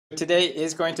Today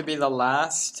is going to be the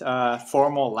last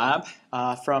formal lab.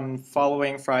 From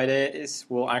following Fridays,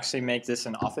 we'll actually make this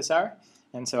an office hour.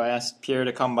 And so I asked Pierre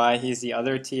to come by. He's the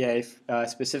other TA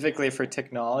specifically for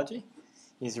technology.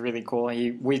 He's really cool.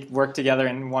 We worked together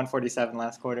in 147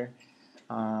 last quarter.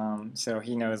 So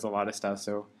he knows a lot of stuff.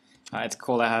 So it's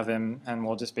cool to have him, and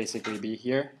we'll just basically be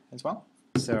here as well.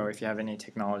 So if you have any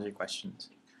technology questions.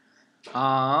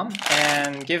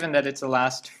 And given that it's the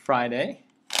last Friday,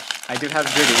 I do have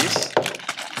goodies,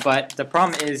 but the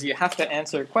problem is you have to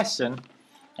answer a question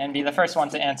and be the first one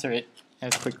to answer it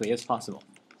as quickly as possible.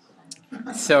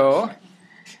 So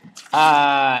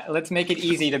let's make it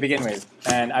easy to begin with,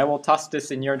 and I will toss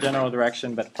this in your general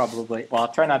direction, but probably, well, I'll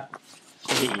try not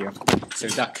to hit you, so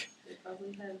duck. They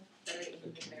probably have better aim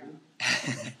than Maron.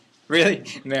 Really?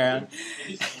 Maron?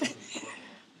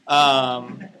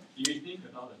 Do you think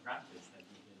with all the practice that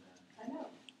you can I know.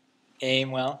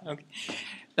 Aim well? Okay.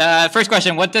 First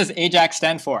question, what does AJAX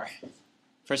stand for?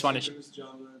 First one is...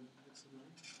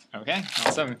 Okay,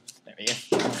 awesome. There we go.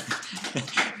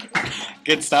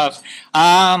 Good stuff.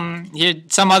 Here,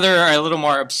 some other are a little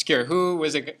more obscure. Who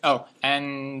was it? Oh,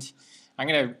 and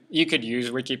you could use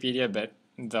Wikipedia, but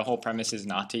the whole premise is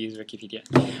not to use Wikipedia.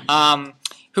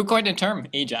 Who coined the term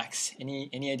AJAX?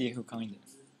 Any idea who coined it?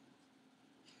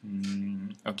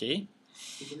 Okay.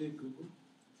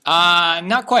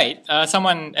 Not quite.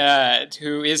 Someone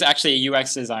who is actually a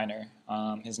UX designer.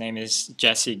 His name is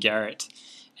Jesse Garrett.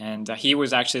 And he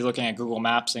was actually looking at Google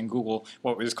Maps and Google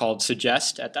what was called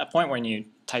suggest at that point. When you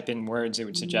type in words, it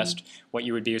would suggest what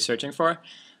you would be searching for.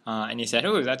 And he said,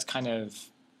 oh, that's kind of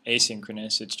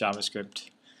asynchronous. It's JavaScript.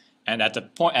 And at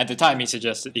the time,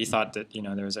 he thought that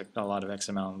there was a lot of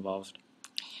XML involved.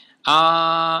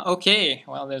 Okay,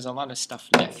 well, there's a lot of stuff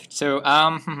left. So,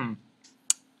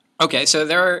 okay,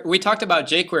 so we talked about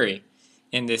jQuery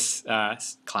in this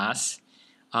class.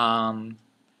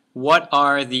 What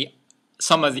are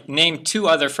name two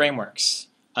other frameworks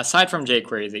aside from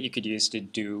jQuery that you could use to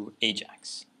do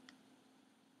AJAX?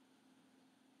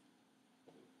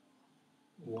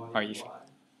 Are you?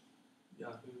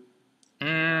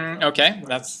 Okay,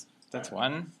 that's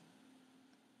one.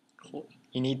 Cool.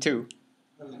 You need two.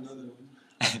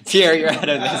 Pierre, you're out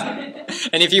of this.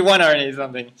 And if you want to need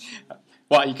something,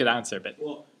 well, you could answer, but.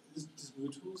 Well, does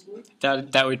MooTools work?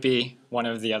 That would be one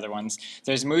of the other ones.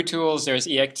 There's MooTools, there's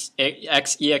ext.js,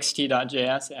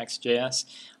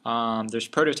 XJS. There's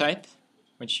Prototype,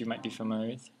 which you might be familiar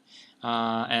with.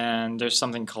 And there's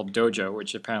something called Dojo,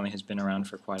 which apparently has been around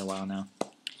for quite a while now.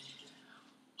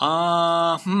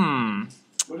 What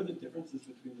are the differences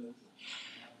between those?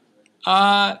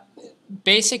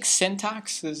 Basic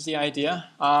syntax is the idea.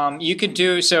 You could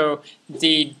do so.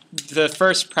 The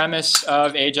first premise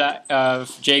of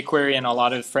jQuery and a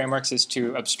lot of frameworks is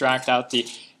to abstract out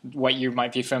what you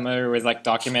might be familiar with, like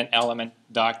document element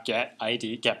dot get by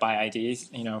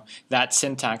IDs. That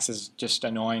syntax is just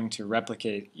annoying to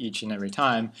replicate each and every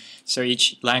time. So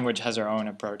each language has their own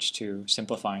approach to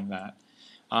simplifying that.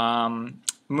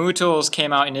 MooTools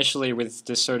came out initially with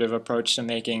this sort of approach to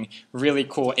making really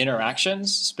cool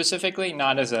interactions specifically,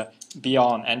 not as a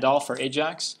be-all and end-all for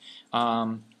AJAX.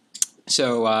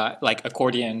 Like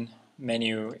accordion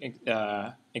menu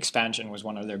expansion was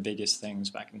one of their biggest things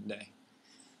back in the day.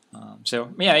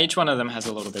 Yeah, each one of them has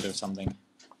a little bit of something.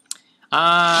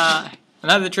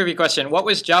 Another trivia question. What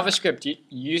was JavaScript? It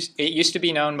used to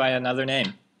be known by another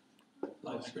name.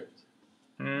 LiveScript.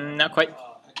 Not quite.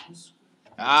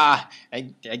 I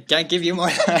can't give you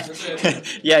more.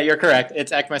 Yeah, you're correct.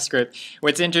 It's ECMAScript.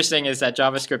 What's interesting is that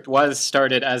JavaScript was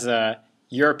started as a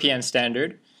European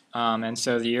standard, and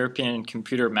so the European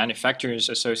Computer Manufacturers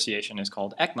Association is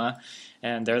called ECMA,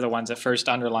 and they're the ones that first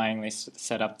underlyingly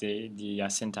set up the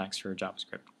syntax for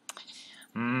JavaScript.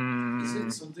 Is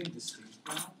it something distinct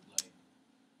now? Like,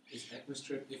 is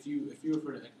ECMAScript, if you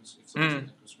refer to ECMAScript,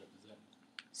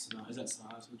 is that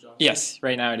synonymous with JavaScript? Yes,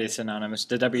 right now it is synonymous.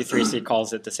 The W3C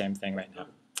calls it the same thing right now.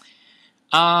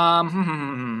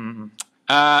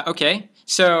 Okay,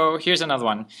 so here's another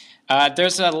one.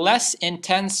 There's a less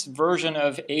intense version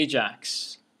of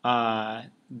AJAX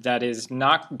that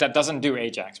doesn't do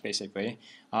AJAX basically,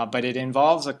 but it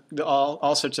involves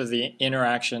all sorts of the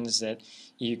interactions that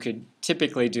you could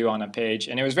typically do on a page,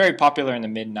 and it was very popular in the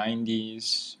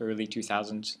mid-90s, early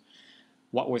 2000s.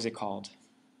 What was it called?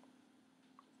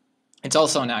 It's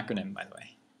also an acronym, by the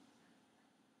way.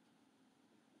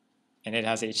 And it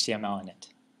has HTML in it.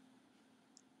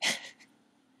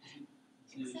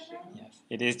 Yes,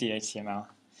 it is the HTML.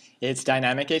 It's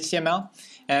dynamic HTML.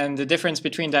 And the difference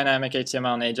between dynamic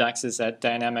HTML and AJAX is that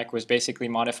dynamic was basically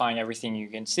modifying everything you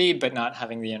can see, but not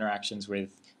having the interactions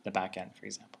with the backend, for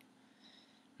example.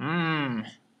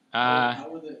 How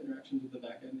were the interactions with the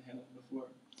backend handled before?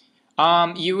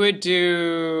 You would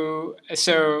do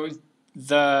so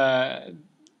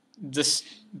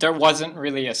there wasn't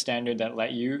really a standard that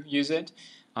let you use it,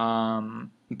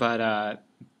 but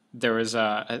there was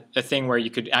a thing where you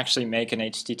could actually make an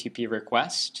HTTP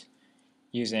request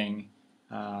using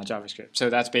JavaScript. So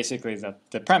that's basically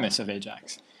the premise of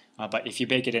Ajax. But if you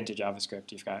bake it into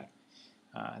JavaScript, you've got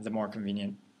the more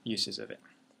convenient uses of it.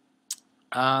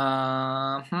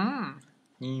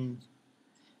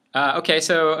 Okay,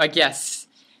 so I guess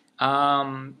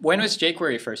when was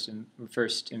jQuery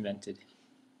first invented?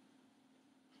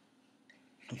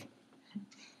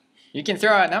 You can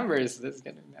throw out numbers. That's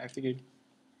good. I figured.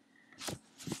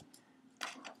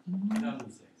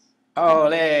 2006. Oh,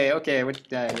 okay. Which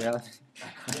yeah.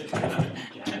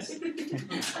 Yes.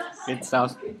 Good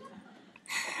stuff.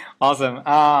 Awesome.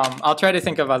 I'll try to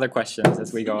think of other questions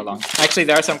as we go along. Actually,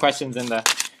 there are some questions in the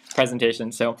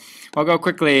presentation, so I'll go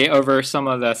quickly over some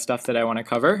of the stuff that I want to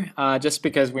cover, just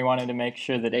because we wanted to make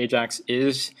sure that Ajax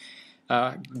is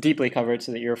deeply covered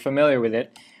so that you're familiar with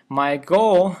it. My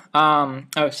goal, some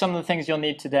of the things you'll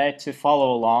need today to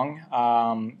follow along,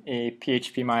 a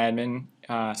phpMyAdmin,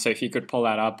 so if you could pull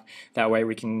that up, that way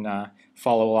we can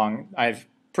follow along. I've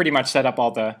pretty much set up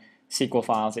all the SQL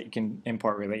files that you can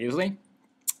import really easily.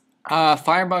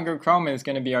 Firebug or Chrome is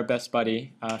going to be our best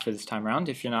buddy for this time around,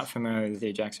 if you're not familiar with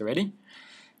Ajax already.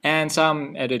 And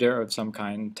some editor of some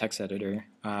kind, text editor,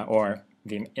 or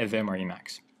Vim or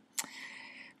Emacs.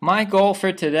 My goal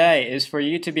for today is for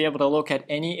you to be able to look at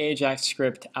any Ajax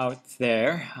script out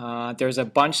there. There's a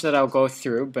bunch that I'll go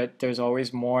through, but there's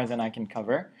always more than I can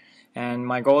cover. And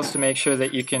my goal is to make sure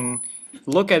that you can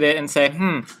look at it and say,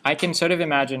 I can sort of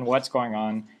imagine what's going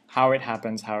on, how it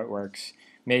happens, how it works,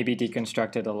 maybe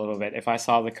deconstruct it a little bit. If I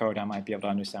saw the code, I might be able to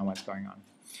understand what's going on.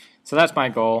 So that's my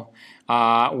goal.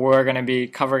 We're going to be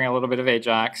covering a little bit of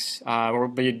Ajax. We'll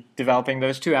be developing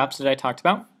those two apps that I talked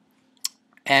about.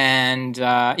 And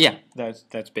yeah,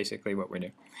 that's basically what we're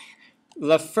doing.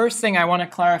 The first thing I want to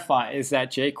clarify is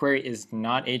that jQuery is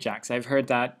not Ajax. I've heard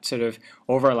that sort of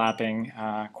overlapping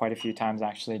quite a few times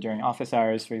actually during office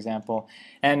hours, for example.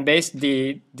 And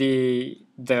the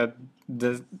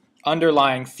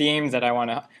underlying theme that I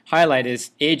want to highlight is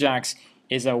Ajax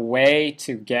is a way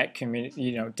to get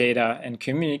data and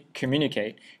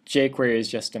communicate. jQuery is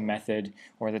just a method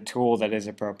or the tool that is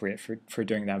appropriate for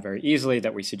doing that very easily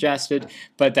that we suggested,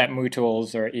 but that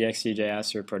MooTools or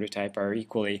EXTJS or Prototype are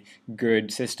equally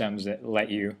good systems that let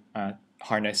you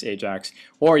harness Ajax,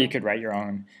 or you could write your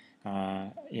own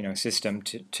system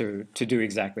to do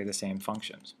exactly the same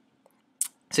functions.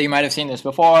 So you might have seen this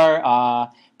before.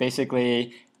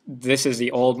 Basically, this is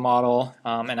the old model,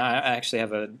 and I actually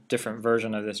have a different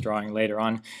version of this drawing later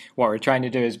on. What we're trying to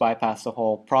do is bypass the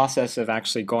whole process of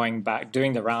actually going back,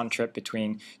 doing the round trip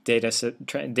between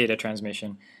data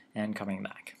transmission and coming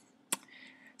back.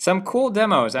 Some cool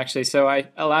demos, actually. So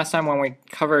last time when we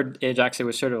covered Ajax, it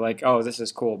was sort of like, oh, this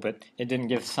is cool, but it didn't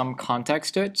give some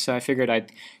context to it. So I figured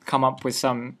I'd come up with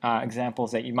some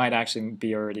examples that you might actually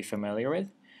be already familiar with.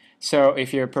 So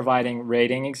if you're providing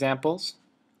rating examples,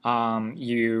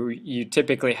 you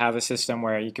typically have a system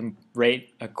where you can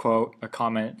rate a quote, a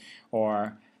comment,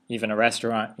 or even a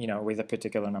restaurant, with a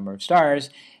particular number of stars.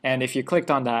 And if you clicked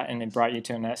on that and it brought you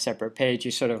to a separate page,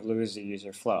 you sort of lose the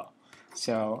user flow.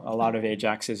 So a lot of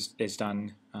Ajax is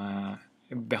done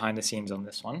behind the scenes on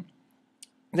this one.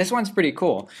 This one's pretty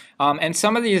cool. And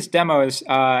some of these demos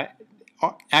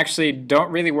actually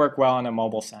don't really work well in a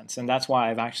mobile sense, and that's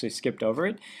why I've actually skipped over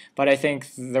it. But I think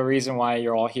the reason why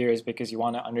you're all here is because you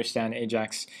want to understand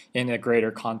Ajax in a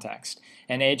greater context.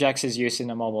 And Ajax's use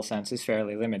in a mobile sense is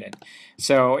fairly limited.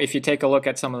 So if you take a look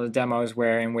at some of the demos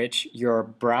in which your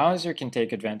browser can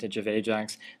take advantage of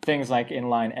Ajax, things like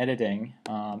inline editing,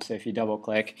 so if you double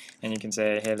click and you can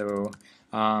say hello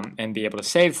and be able to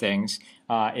save things,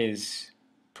 is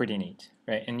pretty neat,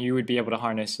 right? And you would be able to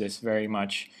harness this very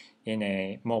much in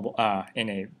a mobile, in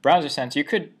a browser sense. You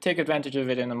could take advantage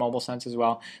of it in a mobile sense as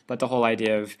well, but the whole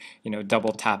idea of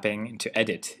double tapping to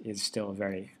edit is still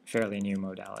a fairly new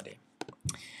modality.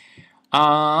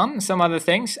 Some other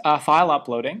things, file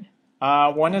uploading.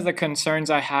 One of the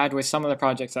concerns I had with some of the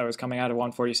projects that was coming out of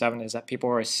 147 is that people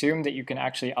were assumed that you can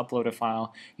actually upload a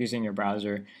file using your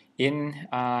browser in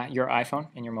your iPhone,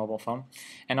 in your mobile phone.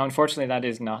 And unfortunately that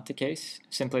is not the case,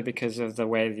 simply because of the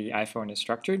way the iPhone is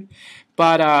structured.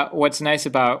 But what's nice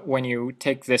about when you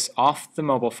take this off the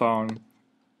mobile phone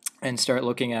and start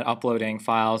looking at uploading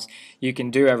files, you can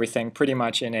do everything pretty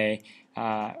much in a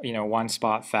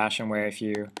one-spot fashion, where if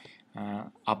you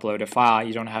upload a file,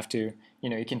 you don't have to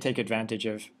you can take advantage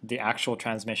of the actual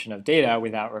transmission of data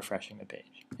without refreshing the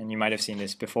page. And you might have seen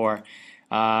this before.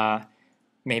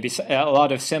 Maybe a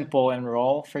lot of simple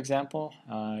enroll, for example,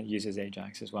 uses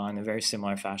Ajax as well in a very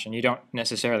similar fashion. You don't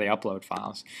necessarily upload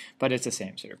files, but it's the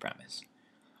same sort of premise.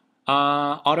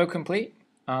 Autocomplete.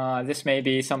 This may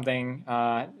be something.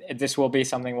 This will be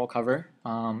something we'll cover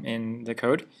in the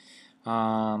code.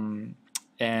 And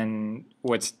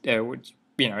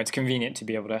it's convenient to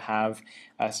be able to have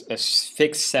a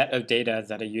fixed set of data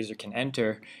that a user can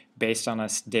enter based on a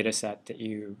data set that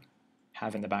you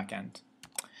have in the back end.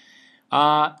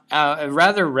 A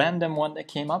rather random one that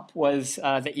came up was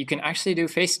that you can actually do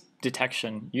face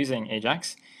detection using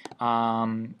Ajax.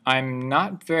 I'm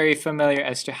not very familiar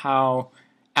as to how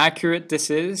accurate this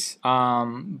is,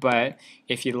 but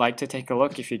if you'd like to take a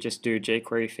look, if you just do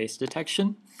jQuery face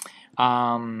detection,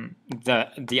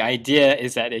 the idea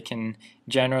is that it can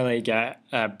generally get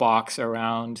a box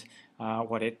around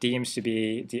what it deems to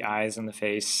be the eyes and the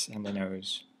face and the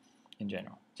nose in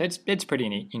general. So it's pretty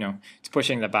neat. It's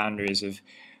pushing the boundaries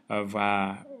of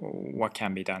what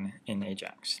can be done in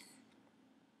Ajax.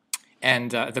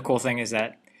 And the cool thing is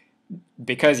that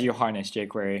because you harness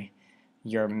jQuery,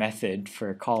 your method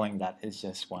for calling that is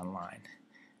just one line.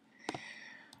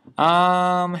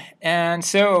 And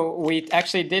so we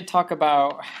actually did talk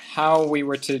about how we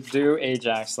were to do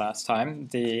Ajax last time,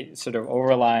 the sort of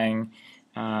overlying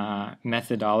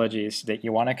methodologies that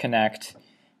you want to connect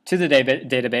to the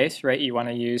database, right? You want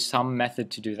to use some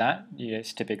method to do that.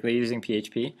 It's typically using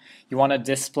PHP. You want to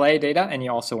display data, and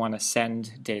you also want to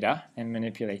send data and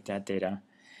manipulate that data.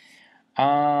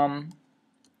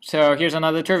 So here's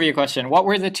another trivia question. What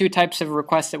were the two types of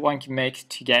requests that one can make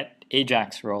to get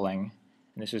Ajax rolling?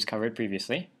 And this was covered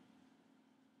previously.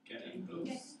 Get and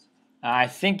post. I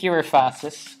think you were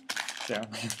fastest. So,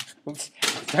 oops,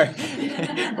 sorry,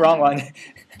 wrong one.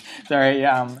 Sorry,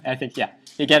 I think, yeah,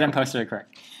 you get and post are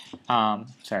correct.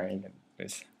 Sorry, it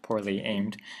was poorly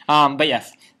aimed. But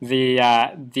yes,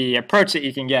 the approach that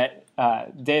you can get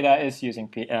data is using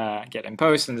get and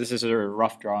post, and this is a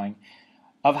rough drawing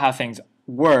of how things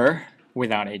were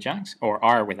without Ajax, or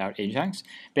are without Ajax.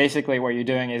 Basically what you're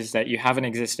doing is that you have an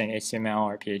existing HTML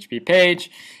or PHP page,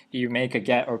 you make a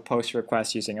get or post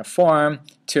request using a form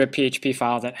to a PHP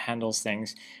file that handles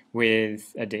things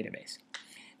with a database.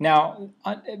 Now,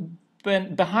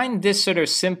 behind this sort of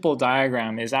simple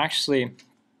diagram is actually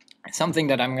something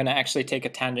that I'm going to actually take a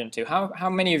tangent to. How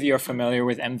many of you are familiar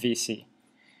with MVC?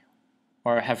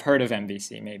 Or have heard of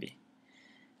MVC, maybe?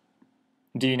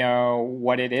 Do you know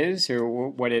what it is, or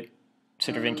what it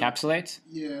sort of encapsulates?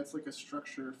 Yeah, it's like a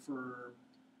structure for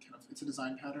it's a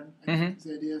design pattern, I think is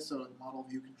the idea. So the model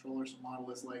view controller, so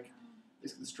model is like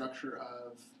basically the structure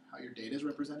of how your data is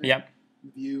represented. Yep.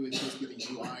 View is basically the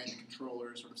UI and the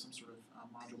controller, sort of some sort of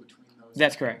module between those.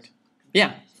 That's correct.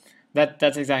 Yeah,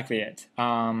 that's exactly it.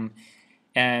 And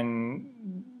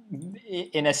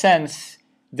in a sense,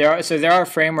 there are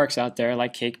frameworks out there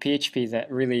like Cake PHP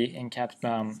that really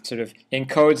sort of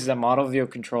encodes the model view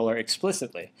controller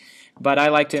explicitly. But I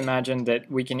like to imagine that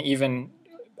we can even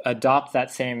adopt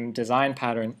that same design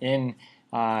pattern in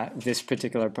this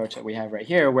particular approach that we have right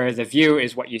here, where the view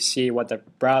is what you see, what the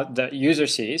user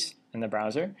sees in the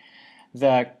browser.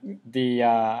 The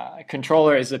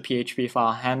controller is the PHP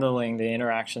file handling the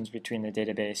interactions between the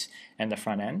database and the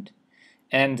front end.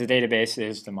 And the database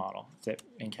is the model that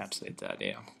encapsulates that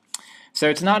data. So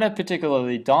it's not a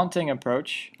particularly daunting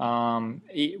approach.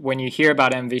 When you hear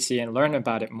about MVC and learn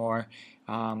about it more,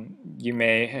 you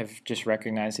may have just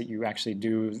recognized that you actually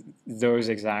do those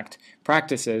exact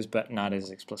practices, but not as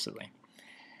explicitly.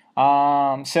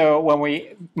 So when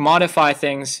we modify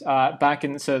things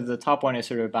so the top one is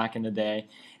sort of back in the day.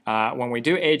 When we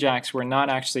do Ajax, we're not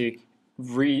actually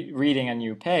reading a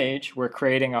new page. We're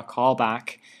creating a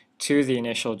callback to the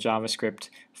initial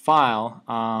JavaScript file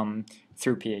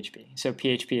through PHP. So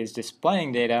PHP is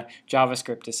displaying data.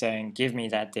 JavaScript is saying, give me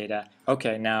that data.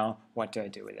 Okay, now what do I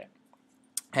do with it?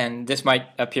 And this might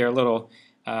appear a little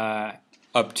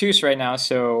obtuse right now,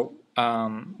 so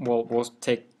we'll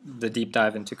take the deep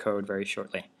dive into code very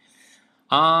shortly.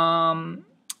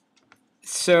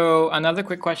 So another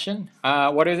quick question.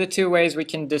 What are the two ways we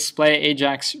can display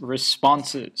Ajax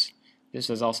responses? This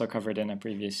was also covered in a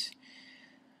previous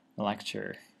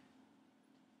lecture.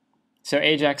 So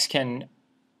Ajax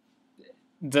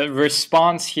the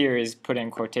response here is put in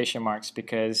quotation marks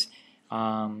because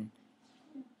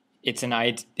it's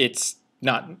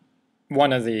not,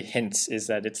 one of the hints is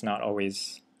that it's not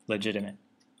always legitimate.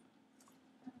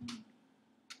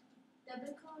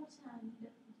 Double quote and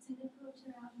single quote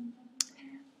around.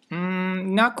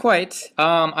 Not quite.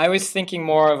 I was thinking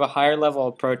more of a higher level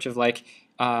approach of like,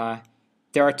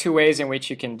 there are two ways in which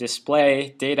you can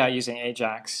display data using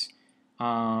Ajax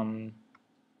when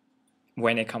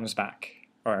it comes back,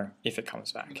 or if it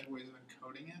comes back. Like ways of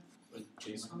encoding it? Like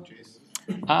JSON?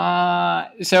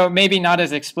 So maybe not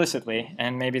as explicitly,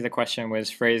 and maybe the question was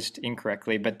phrased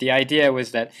incorrectly, but the idea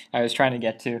was that I was trying to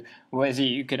get to was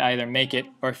you could either make it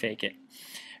or fake it,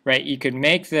 right? You could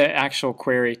make the actual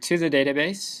query to the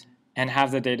database and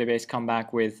have the database come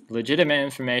back with legitimate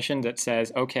information that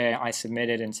says, okay, I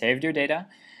submitted and saved your data,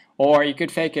 or you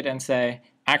could fake it and say,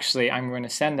 actually, I'm going to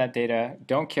send that data,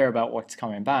 don't care about what's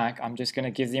coming back, I'm just going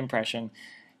to give the impression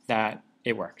that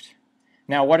it worked.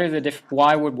 Now, what are the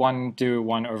why would one do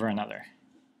one over another?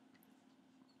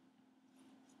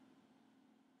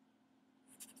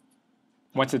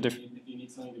 What's the difference? If you need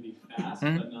something to be fast,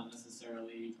 but not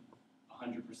necessarily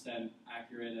 100%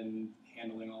 accurate and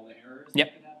handling all the errors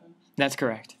that could happen? That's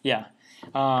correct. Yeah.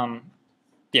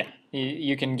 Yeah.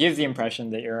 You can give the impression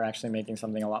that you're actually making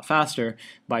something a lot faster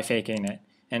by faking it.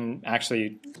 And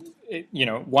actually,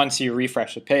 once you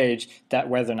refresh the page, that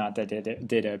whether or not that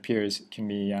data appears can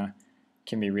be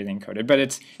really encoded. But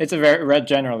it's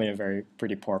generally a very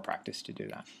pretty poor practice to do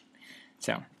that.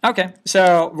 So okay.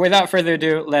 So without further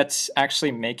ado, let's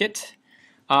actually make it.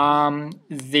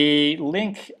 The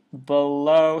link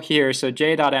below here, so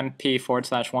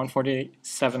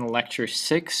j.mp/147 lecture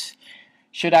 6,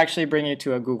 should actually bring you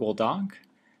to a Google Doc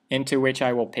into which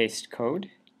I will paste code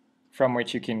from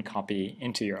which you can copy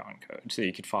into your own code so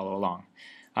you could follow along.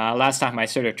 Last time I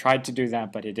sort of tried to do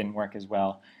that, but it didn't work as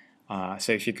well.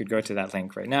 So if you could go to that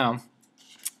link right now,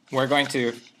 we're going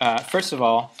to, first of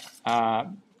all,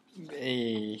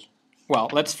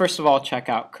 let's first of all check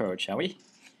out code, shall we?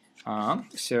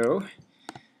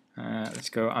 Let's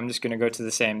go. I'm just going to go to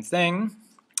the same thing,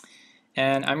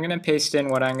 and I'm going to paste in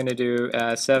what I'm going to do.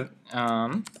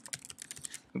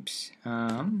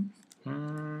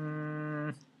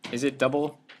 Is it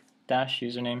double dash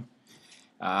username?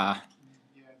 Yeah, I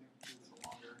think it's a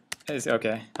longer. Is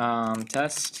okay.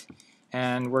 Test,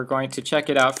 and we're going to check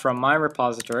it out from my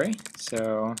repository.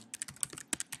 So.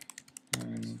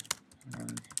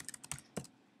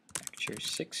 Lecture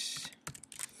 6.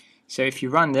 So if you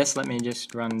run this, let me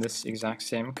just run this exact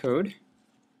same code.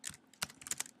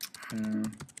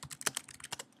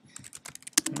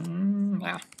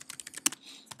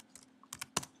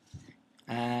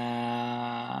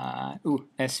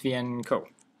 SVN co.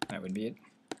 That would be it.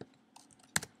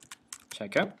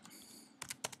 Check out.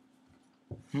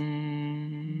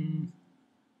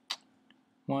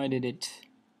 Why did it?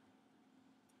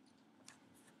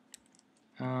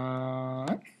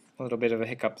 A little bit of a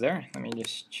hiccup there. Let me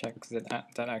just check that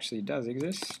that actually does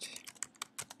exist.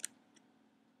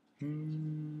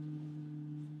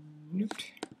 Nope.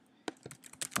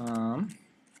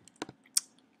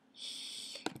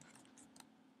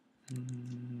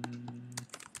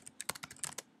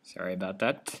 Sorry about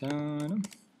that.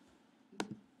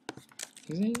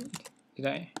 Did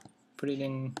I put it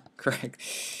in correct?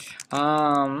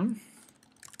 I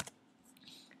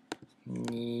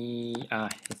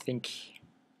think.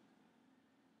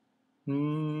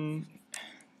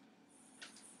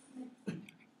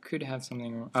 Could have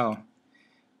something wrong. Oh.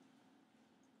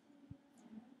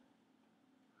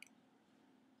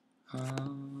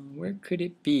 Where could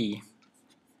it be?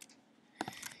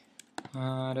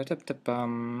 I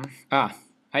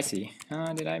see.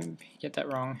 Did I get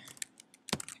that wrong?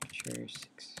 Lecture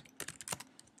 6.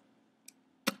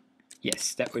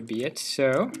 Yes, that would be it.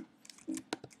 So,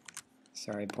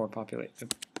 sorry, poor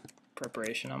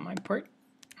preparation on my part.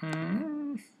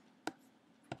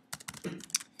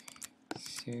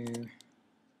 So,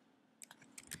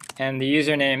 and the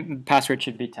username password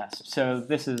should be test. So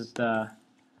this is the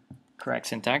correct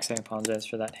syntax. I apologize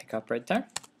for that hiccup right there.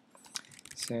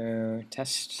 So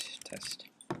test.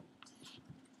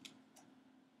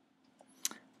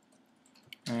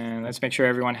 And let's make sure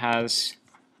everyone has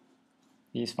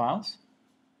these files.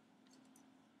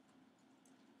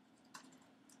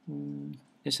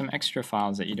 There's some extra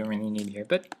files that you don't really need here,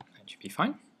 but that should be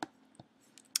fine.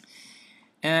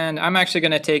 And I'm actually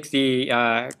going to take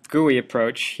the GUI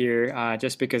approach here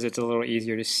just because it's a little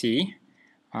easier to see.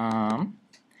 And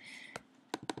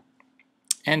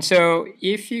so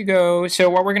if you go, so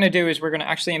what we're going to do is we're going to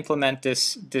actually implement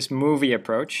this movie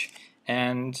approach.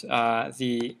 And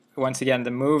once again,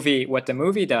 what the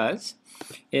movie does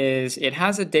is it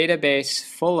has a database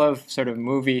full of sort of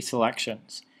movie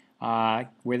selections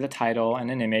with a title and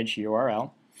an image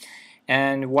URL.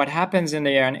 And what happens in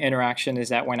the interaction is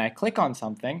that when I click on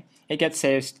something, it gets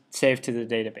saved to the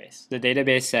database. The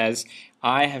database says,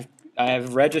 I have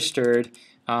I've registered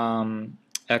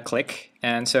a click,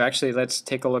 and so actually let's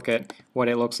take a look at what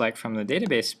it looks like from the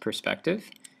database perspective.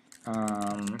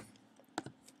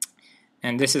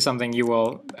 And this is something you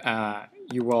will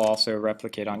also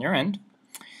replicate on your end.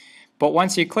 But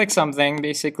once you click something,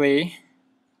 basically,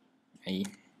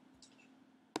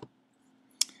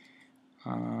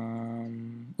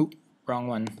 wrong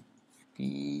one.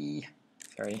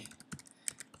 Sorry.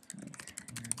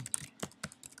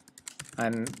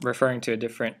 I'm referring to a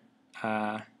different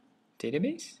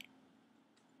database.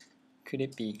 Could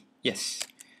it be? Yes.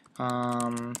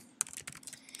 Sorry.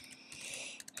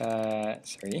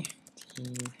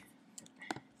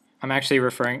 I'm actually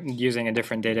using a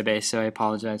different database, so I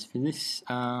apologize for this.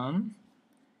 Actually.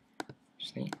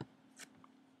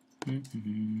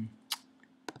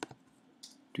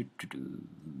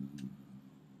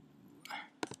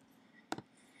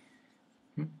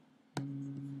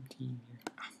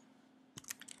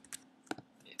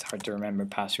 It's hard to remember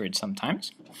passwords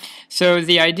sometimes. So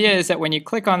the idea is that when you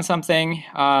click on something,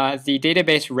 the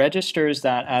database registers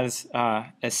that as a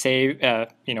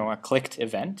clicked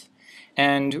event,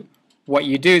 and what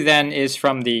you do then is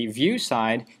from the view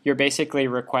side, you're basically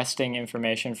requesting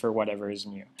information for whatever is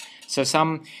new. So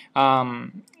some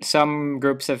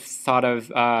groups have thought of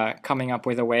coming up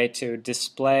with a way to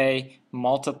display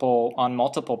on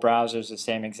multiple browsers the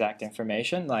same exact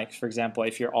information. Like, for example,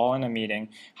 if you're all in a meeting,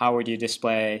 how would you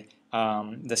display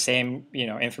the same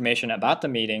information about the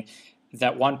meeting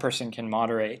that one person can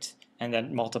moderate and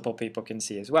that multiple people can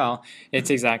see as well? It's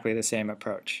exactly the same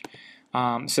approach.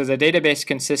 So the database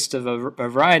consists of a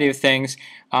variety of things,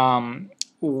 one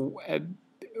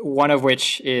of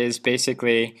which is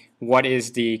basically what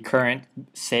is the current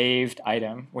saved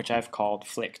item, which I've called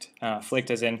flicked. Flicked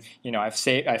as in, I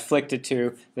flicked it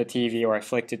to the TV or I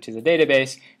flicked it to the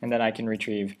database, and then I can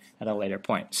retrieve at a later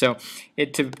point. So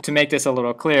to make this a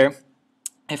little clear,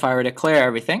 if I were to clear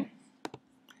everything,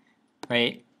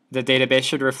 right, the database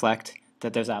should reflect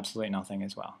that there's absolutely nothing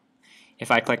as well. If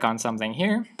I click on something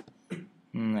here,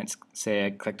 let's say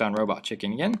I clicked on Robot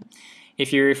Chicken again.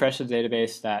 If you refresh the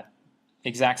database, that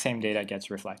exact same data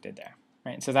gets reflected there.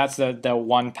 Right? So that's the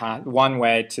one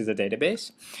way to the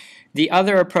database. The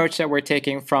other approach that we're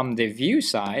taking from the view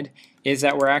side is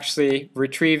that we're actually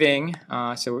retrieving,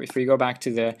 so if we go back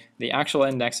to the actual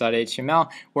index.html,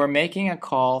 we're making a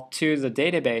call to the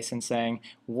database and saying,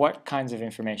 what kinds of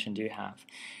information do you have?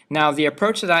 Now, the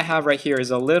approach that I have right here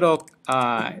is a little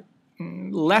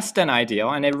less than ideal,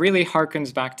 and it really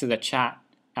harkens back to the chat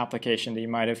application that you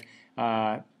might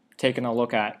have taken a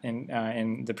look at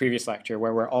in the previous lecture,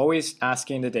 where we're always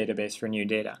asking the database for new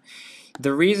data.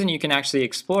 The reason you can actually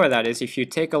explore that is if you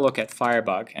take a look at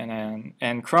Firebug,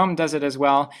 and Chrome does it as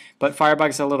well, but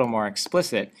Firebug's a little more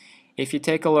explicit. If you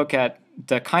take a look at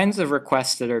the kinds of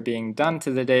requests that are being done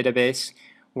to the database,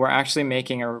 we're actually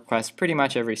making a request pretty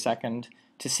much every second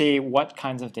to see what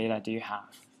kinds of data do you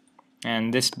have.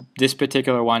 And this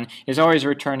particular one is always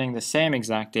returning the same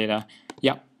exact data.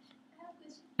 Yeah. I have a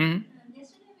question.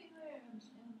 Yesterday we were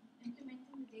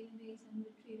implementing the database and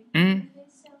retrieving the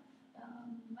database. So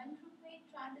one group may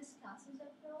try this classes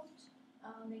approach,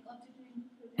 like object-oriented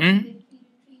programming. They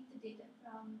retrieve the data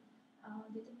from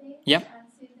database and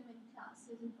save them in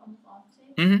classes in form of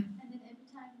objects. And then every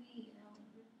time we,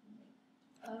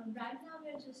 right now we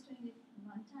are just doing it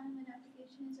one time when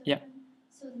application is open.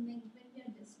 So when we are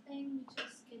displaying, we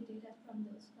just get data from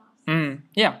those classes.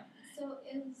 So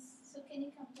can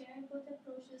you compare both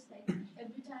approaches? Like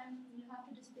every time you have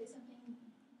to display something,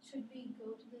 should we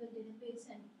go to the database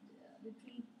and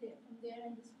retrieve from there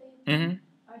and display it?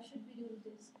 Or should we do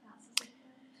this classes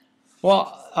approach? Well,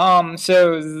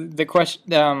 so the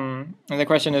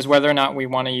question is whether or not we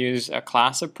want to use a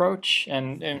class approach,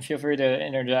 and feel free to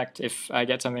interject if I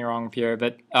get something wrong, Pierre.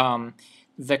 But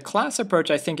the class approach,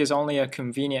 I think, is only a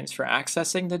convenience for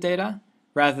accessing the data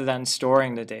rather than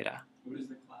storing the data. What is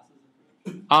the classes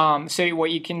approach? So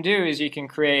what you can do is you can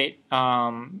create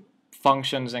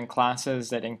functions and classes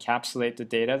that encapsulate the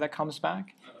data that comes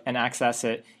back and access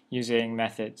it using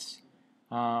methods,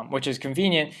 which is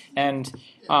convenient. And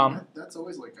that's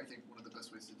always I think one of the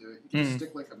best ways to do it. You can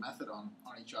stick a method on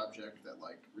each object that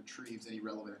retrieves any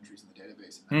relevant entries in the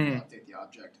database, and then we'll update the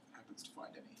object if it happens to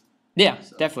find any. Yeah,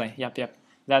 so. Definitely. Yep.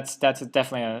 That's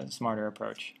definitely a smarter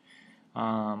approach.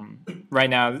 Right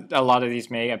now, a lot of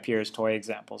these may appear as toy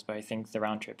examples, but I think the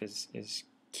round trip is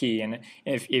key. And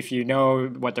if you know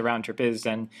what the round trip is,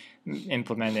 then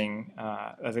implementing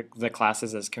the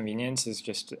classes as convenience is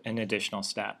just an additional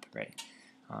step, right?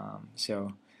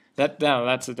 So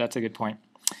that's a good point.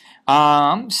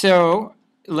 So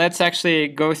let's actually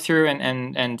go through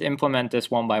and implement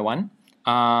this one by one.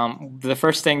 the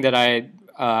first thing that I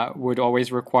would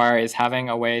always require is having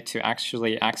a way to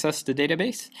actually access the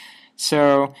database.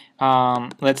 So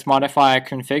let's modify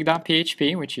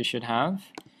config.php, which you should have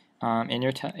in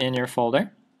your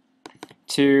folder,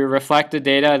 to reflect the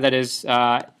data that is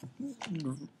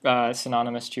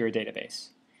synonymous to your database.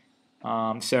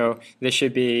 So this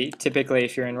should be, typically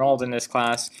if you're enrolled in this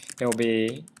class, it will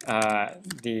be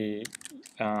the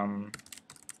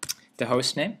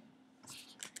host name.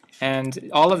 And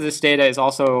all of this data is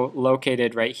also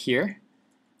located right here.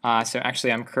 So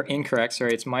actually I'm incorrect,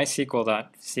 sorry, it's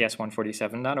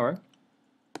mysql.cs147.org.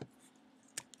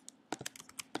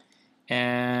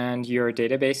 And your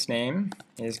database name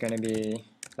is going to be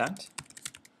that.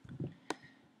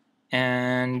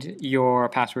 And your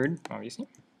password, obviously.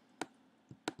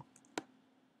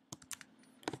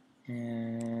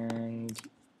 And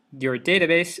your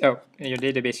database, your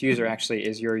database user actually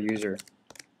is your user.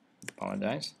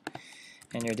 Apologize.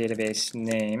 And your database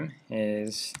name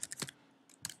is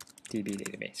DB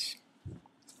database.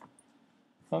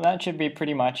 So that should be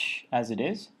pretty much as it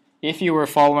is. If you were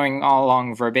following all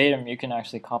along verbatim, you can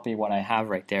actually copy what I have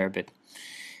right there, but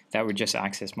that would just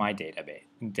access my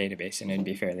database, and it'd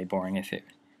be fairly boring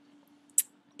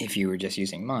if you were just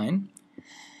using mine.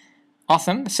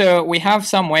 Awesome. So we have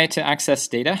some way to access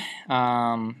data,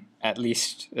 at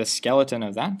least a skeleton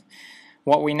of that.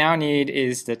 What we now need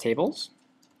is the tables.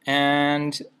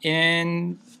 And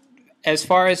as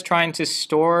far as trying to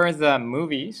store the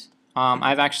movies,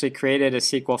 I've actually created a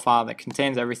SQL file that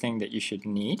contains everything that you should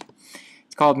need.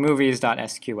 It's called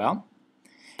movies.sql.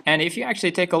 And if you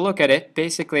actually take a look at it,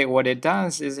 basically what it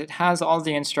does is it has all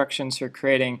the instructions for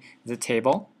creating the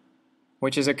table,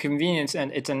 which is a convenience,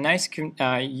 and it's a nice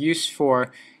use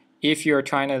for if you're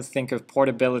trying to think of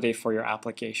portability for your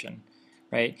application.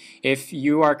 Right? If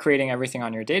you are creating everything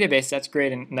on your database, that's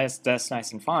great and that's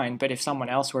nice and fine. But if someone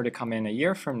else were to come in a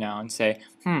year from now and say,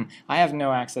 I have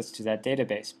no access to that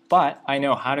database, but I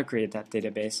know how to create that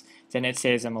database, then it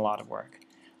saves them a lot of work.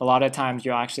 A lot of times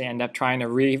you'll actually end up trying to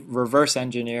reverse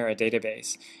engineer a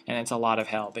database, and it's a lot of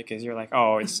hell because you're like,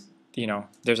 oh, it's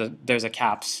there's a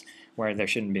caps where there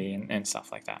shouldn't be and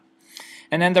stuff like that.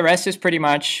 And then the rest is pretty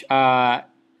much Netflix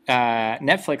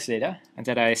data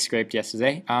that I scraped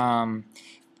yesterday.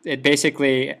 It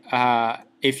basically,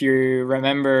 if you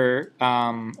remember,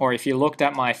 or if you looked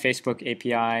at my Facebook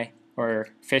API or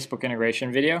Facebook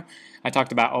integration video, I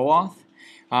talked about OAuth.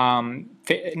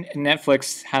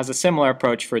 Netflix has a similar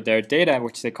approach for their data,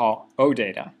 which they call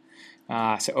OData,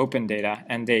 so open data,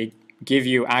 and they give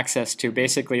you access to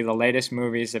basically the latest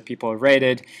movies that people have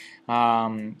rated,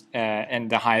 and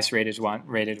the highest rated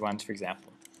ones, for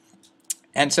example.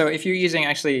 And so if you're using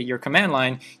actually your command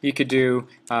line, you could do,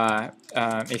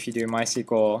 if you do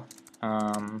MySQL,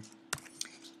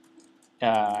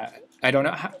 I don't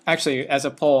know, actually as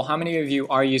a poll, how many of you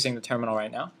are using the terminal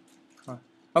right now?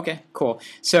 Okay, cool.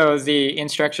 So the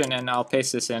instruction, and I'll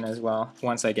paste this in as well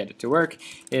once I get it to work,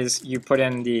 is you put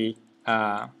in the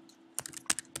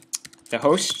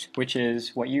host, which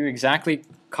is what you exactly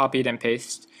copied and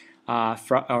pasted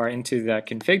or into the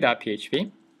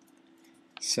config.php.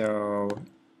 So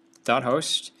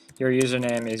 .host, your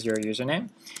username is your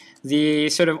username. The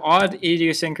sort of odd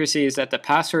idiosyncrasy is that the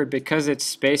password, because it's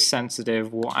space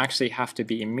sensitive, will actually have to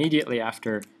be immediately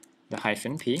after the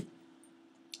 -p.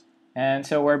 And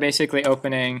so we're basically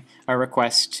opening a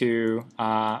request to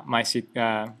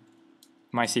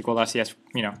MySQL.cs,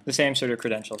 the same sort of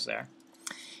credentials there.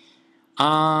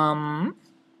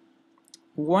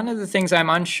 One of the things I'm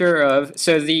unsure of,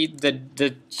 so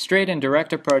the straight and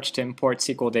direct approach to import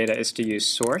SQL data is to use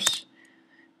source,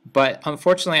 but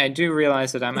unfortunately I do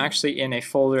realize that I'm actually in a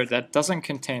folder that doesn't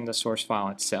contain the source file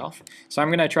itself. So I'm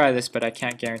going to try this, but I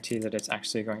can't guarantee that it's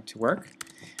actually going to work.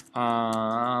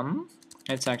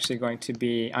 It's actually going to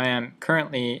be, I am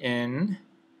currently in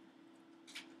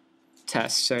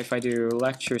test, so if I do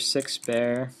lecture 6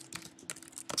 bear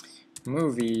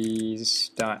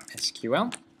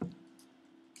movies.sql.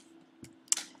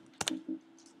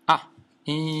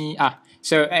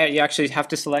 So you actually have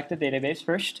to select the database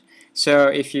first. So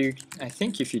if you, I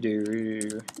think if you do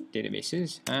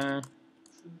databases,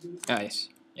 yes,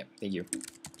 yep, thank you.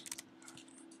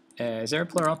 Is there a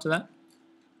plural to that?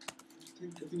 I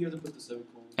think you have to put the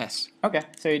semicolon. Yes. Okay.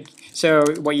 So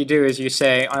what you do is you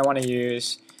say, I want to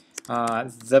use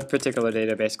the particular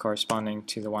database corresponding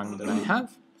to the one that I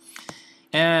have.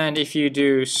 And if you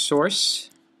do source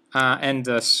and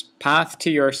the path to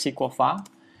your SQL file,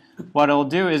 what it'll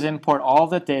do is import all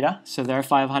the data. So there are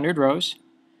 500 rows,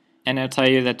 and it'll tell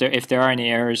you that if there are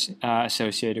any errors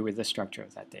associated with the structure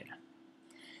of that data.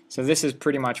 So this is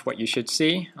pretty much what you should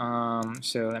see.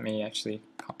 So let me actually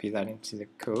copy that into the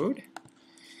code.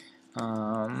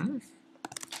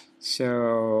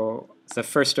 So the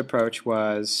first approach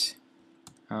was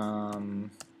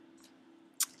once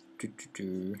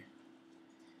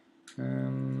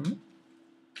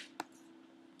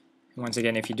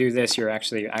again, if you do this, you're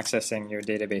actually accessing your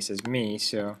database as me.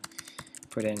 So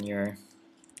put in your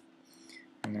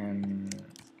and then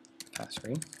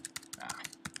password.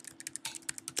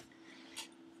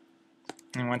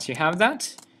 And once you have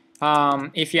that,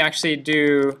 if you actually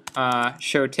do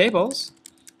show tables,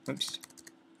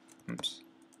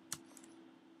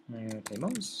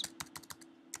 tables,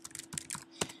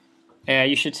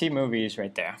 you should see movies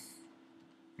right there.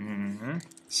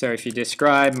 So if you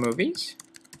describe movies,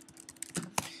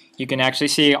 you can actually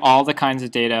see all the kinds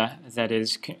of data that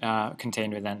is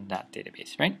contained within that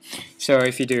database, right? So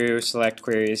if you do select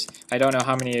queries, I don't know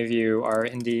how many of you are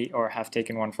in the or have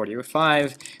taken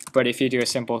 145, but if you do a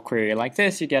simple query like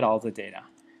this, you get all the data,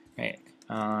 right?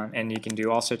 And you can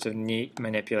do all sorts of neat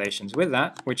manipulations with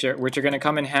that, which are going to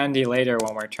come in handy later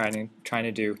when we're trying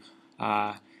to do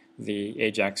the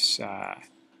AJAX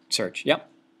search. Yep.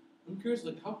 I'm curious,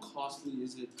 like, how costly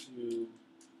is it to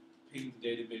ping the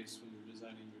database when you're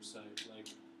designing your site?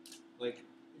 Like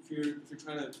if you're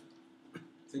trying to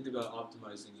think about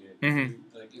optimizing it,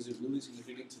 like, is it really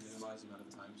significant to minimize the amount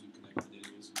of times you connect the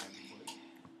database and back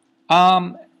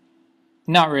and forth?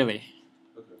 Not really.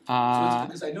 Okay. So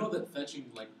because I know that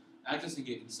fetching, like, accessing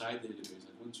it inside the database,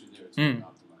 like once you're there, it's very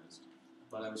optimized.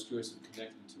 But I was curious if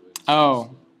connecting to it.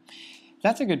 Oh,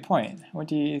 that's a good point. What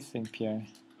do you think, Pierre?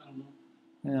 I don't know.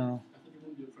 No. I think it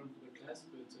won't be a problem for the class,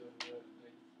 but like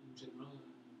in general.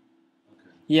 Okay.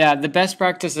 Yeah, the best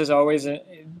practice is always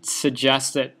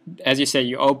suggest that, as you say,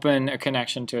 you open a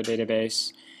connection to a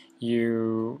database,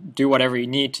 you do whatever you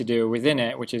need to do within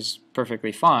it, which is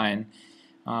perfectly fine.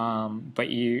 But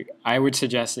I would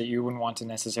suggest that you wouldn't want to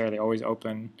necessarily always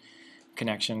open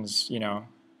connections,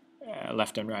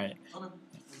 left and right. Okay.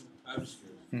 I was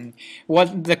curious.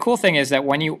 What the cool thing is that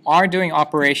when you are doing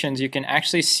operations, you can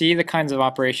actually see the kinds of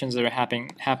operations that are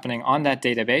happening on that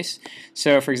database.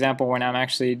 So, for example, when I'm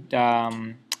actually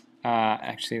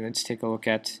let's take a look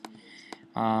at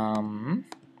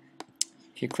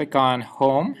if you click on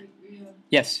home.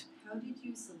 Yes. How did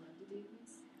you select the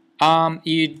database?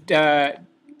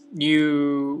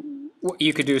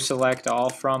 You could do select all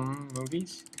from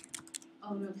movies.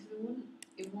 Oh no, because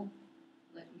it won't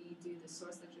let me do the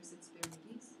source lecture 6 spare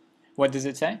movies. What does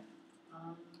it say?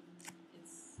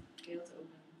 It's failed to open.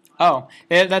 Oh,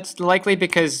 that's likely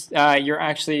because you're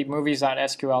actually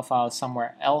movies.sql file is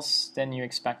somewhere else than you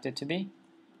expect it to be.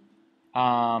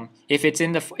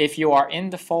 If you are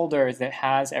in the folder that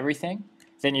has everything,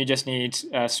 then you just need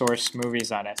source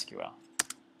movies.sql.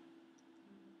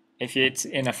 If it's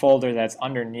in a folder that's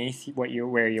underneath where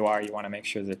you are, you want to make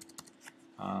sure that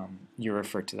you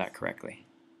refer to that correctly.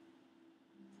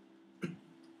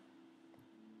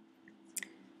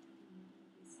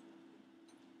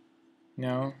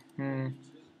 No?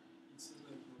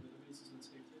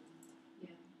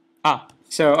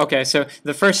 So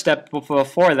the first step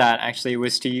before that actually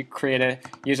was to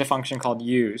use a function called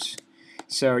use.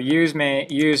 So use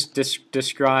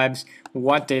describes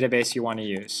what database you want to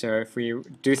use. So if we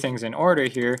do things in order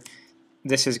here,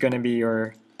 this is going to be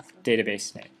your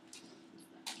database name.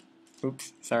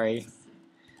 Oops, sorry.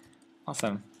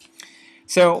 Awesome.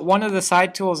 So one of the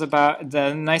side tools about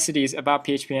the niceties about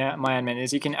phpMyAdmin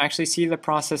is you can actually see the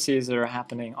processes that are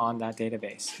happening on that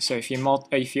database. So if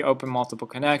you open multiple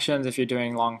connections, if you're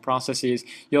doing long processes,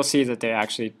 you'll see that they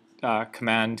actually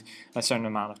command a certain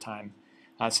amount of time.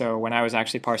 So when I was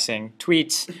actually parsing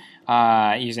tweets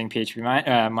using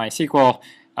MySQL,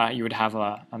 you would have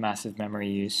a massive memory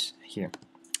use here.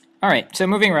 All right, so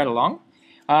moving right along.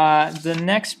 The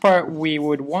next part we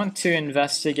would want to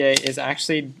investigate is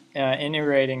actually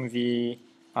integrating the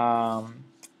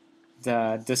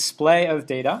display of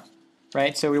data,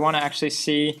 right? So we want to actually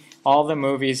see all the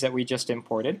movies that we just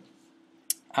imported.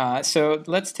 So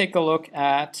let's take a look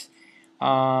at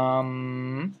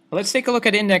index.php.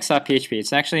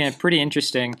 It's actually pretty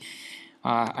interesting.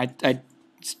 I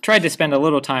tried to spend a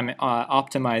little time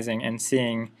optimizing and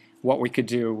seeing what we could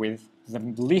do with the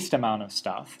least amount of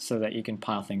stuff so that you can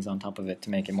pile things on top of it to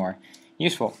make it more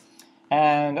useful.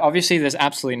 And obviously there's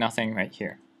absolutely nothing right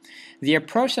here. The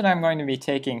approach that I'm going to be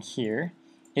taking here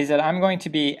is that I'm going to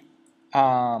be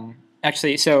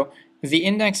so the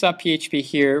index.php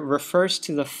here refers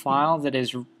to the file that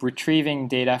is retrieving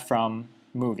data from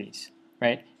movies,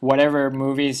 right? Whatever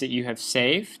movies that you have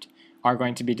saved are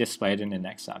going to be displayed in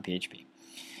index.php.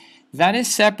 That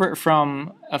is separate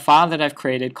from a file that I've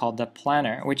created called the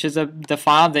planner, which is the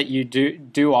file that you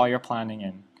do all your planning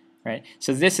in. Right?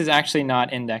 So this is actually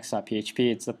not index.php,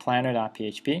 it's the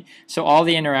planner.php. So all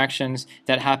the interactions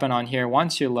that happen on here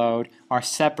once you load are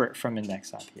separate from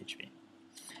index.php.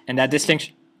 And that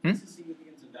distinction... What's the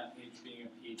significance of that page being a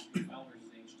PHP file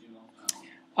versus an HTML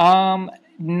file?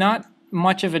 Not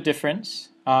much of a difference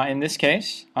in this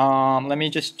case. Let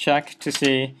me just check to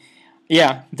see.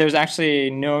 Yeah, there's actually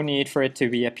no need for it to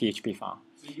be a PHP file.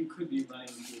 So you could be running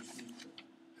PHP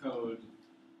code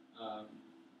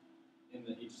in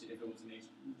the if it was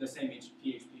the same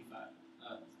PHP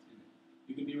file.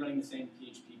 You could be running the same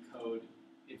PHP code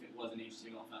if it was an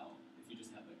HTML file, if you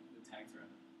just had the tag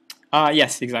thread.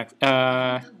 Yes, exactly.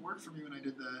 It didn't work for me when I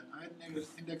did that. I had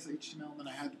index.html, then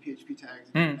I had the PHP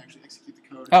tags, and didn't actually execute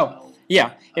the code. Oh,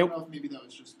 yeah. I don't know if maybe that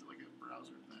was just like a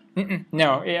browser thing.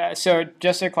 No, yeah. So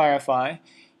just to clarify,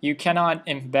 you cannot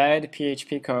embed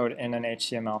PHP code in an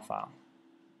HTML file,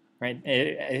 right?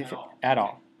 At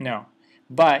all. No.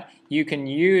 But you can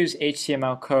use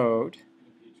HTML code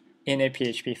in a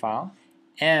PHP file,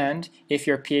 and if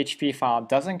your PHP file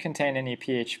doesn't contain any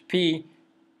PHP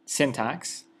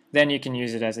syntax, then you can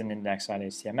use it as an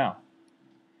index.html.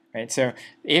 Right? So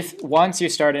if once you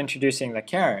start introducing the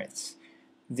carets,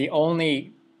 the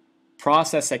only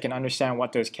process that can understand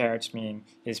what those carets mean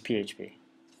is PHP.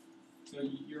 So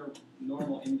your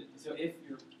so if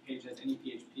your page has any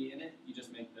PHP in it, you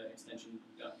just make the extension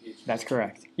 .php. That's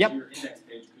correct. Yep. So your index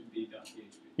page could be .php.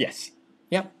 Yes.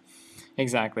 Yep.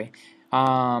 Exactly.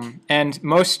 And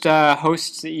most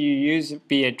hosts that you use,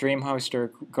 be it DreamHost or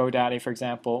GoDaddy, for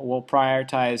example, will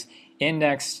prioritize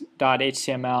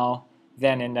index.html,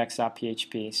 then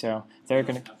index.php. So they're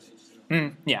going to...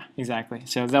 yeah, exactly.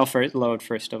 So they'll load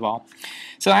first of all.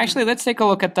 So actually, let's take a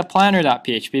look at the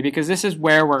planner.php, because this is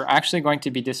where we're actually going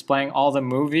to be displaying all the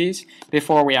movies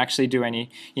before we actually do any,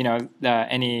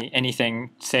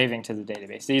 anything saving to the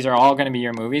database. These are all going to be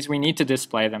your movies. We need to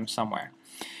display them somewhere.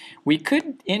 We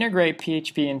could integrate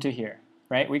PHP into here,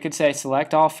 right? We could say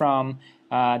select all from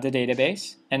the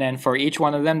database, and then for each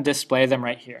one of them, display them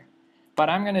right here. But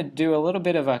I'm going to do a little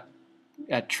bit of a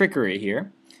trickery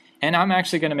here. And I'm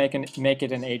actually going to make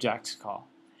it an AJAX call.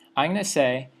 I'm going to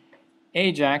say,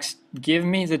 AJAX, give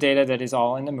me the data that is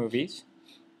all in the movies,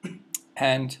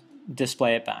 and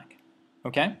display it back.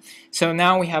 Okay? So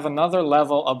now we have another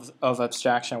level of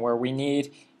abstraction where we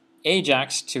need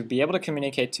AJAX to be able to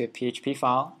communicate to a PHP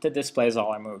file that displays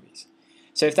all our movies.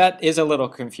 So if that is a little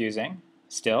confusing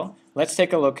still, let's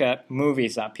take a look at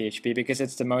movies.php, because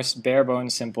it's the most bare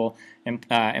bones simple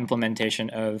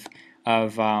implementation of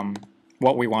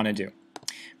what we want to do.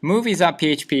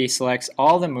 Movies.php selects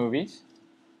all the movies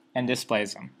and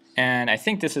displays them. And I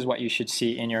think this is what you should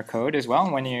see in your code as well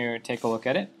when you take a look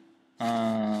at it.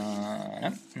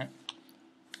 No.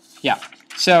 Yeah.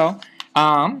 So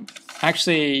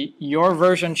actually, your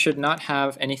version should not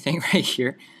have anything right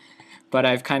here, but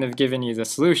I've kind of given you the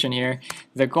solution here.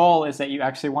 The goal is that you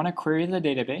actually want to query the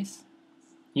database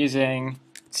using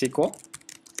SQL.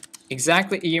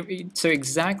 Exactly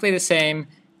the same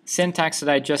syntax that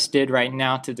I just did right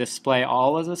now to display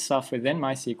all of the stuff within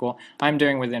MySQL, I'm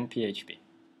doing within PHP.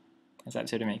 Does that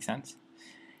sort of make sense?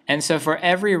 And so for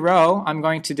every row, I'm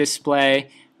going to display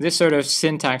this sort of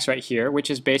syntax right here, which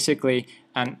is basically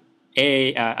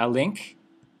a link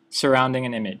surrounding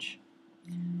an image.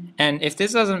 And if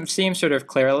this doesn't seem sort of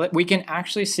clear, we can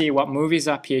actually see what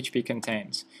movies.php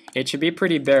contains. It should be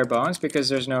pretty bare bones because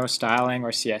there's no styling or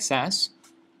CSS.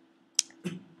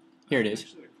 Here it is.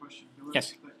 Actually, a question.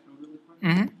 Yes.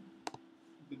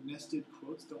 The nested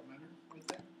quotes don't matter right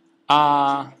there?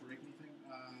 Break anything?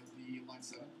 The line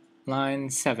 7? Line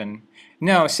 7.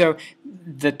 No, so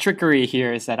the trickery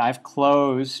here is that I've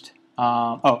closed...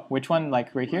 oh, which one?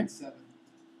 Like right here? Line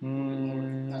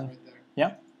 7. That right there.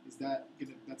 Yeah. Is that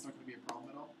that's not going to be a problem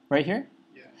at all? Right here?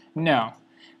 Yeah. No.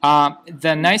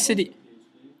 The nicety...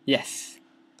 Yes.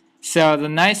 So the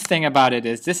nice thing about it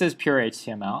is this is pure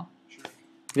HTML. Sure.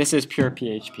 This is pure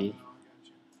PHP.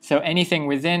 So anything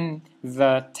within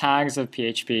the tags of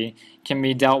PHP can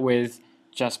be dealt with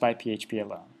just by PHP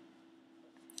alone.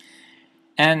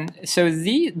 And so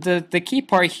the key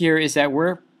part here is that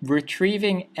we're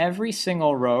retrieving every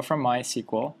single row from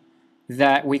MySQL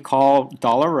that we call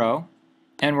 $row,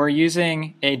 and we're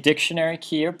using a dictionary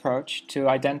key approach to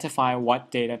identify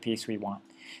what data piece we want.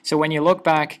 So when you look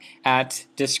back at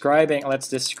describing, let's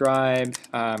describe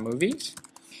movies.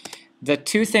 The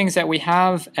two things that we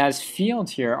have as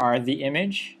fields here are the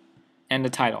image and the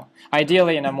title.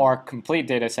 Ideally, in a more complete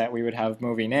data set, we would have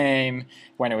movie name,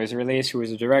 when it was released, who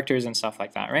was the directors, and stuff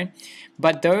like that, right?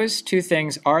 But those two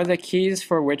things are the keys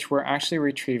for which we're actually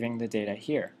retrieving the data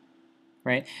here,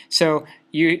 right? So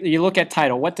you look at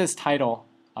title. What does title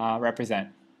represent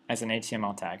as an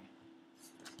HTML tag?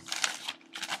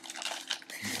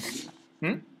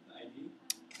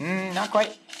 Not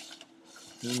quite.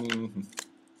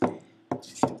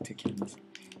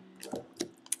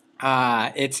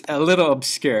 It's a little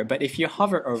obscure, but if you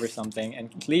hover over something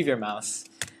and leave your mouse,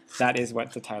 that is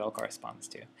what the title corresponds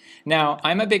to. Now,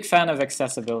 I'm a big fan of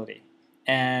accessibility,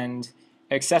 and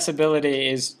accessibility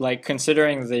is like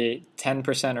considering the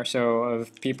 10% or so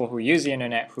of people who use the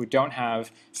internet who don't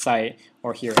have sight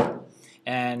or hearing.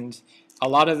 And a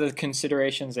lot of the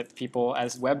considerations that people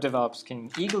as web developers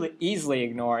can easily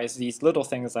ignore is these little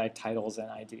things like titles and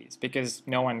IDs, because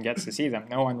no one gets to see them.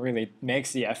 No one really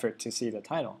makes the effort to see the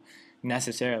title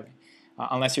necessarily,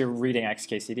 unless you're reading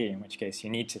XKCD, in which case you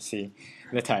need to see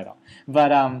the title.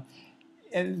 But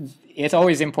it's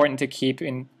always important to keep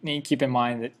in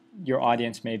mind that your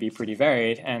audience may be pretty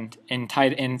varied, and in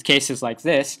cases like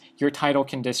this, your title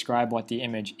can describe what the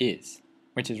image is,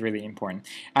 which is really important.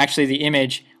 Actually, the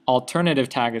image alternative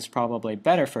tag is probably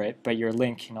better for it, but your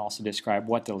link can also describe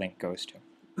what the link goes to.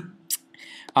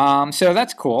 So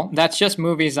that's cool. That's just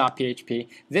movies.php.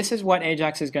 This is what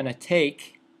Ajax is going to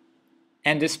take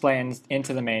and display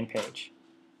into the main page,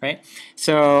 right?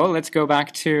 So let's go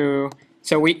back to,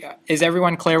 is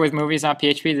everyone clear with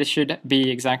movies.php? This should be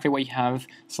exactly what you have.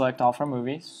 Select all from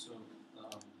movies. So,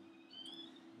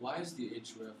 why is the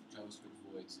href JavaScript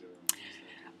void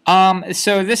 0?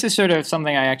 So this is sort of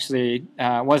something I actually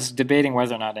was debating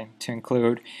whether or not to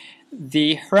include.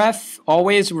 The href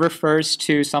always refers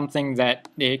to something that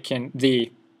it can,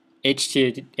 the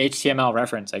HTML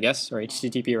reference, I guess, or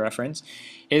HTTP reference,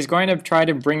 is going to try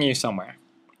to bring you somewhere,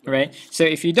 right? So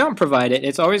if you don't provide it,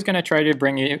 it's always going to try to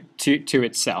bring you to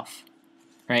itself,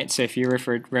 right? So if you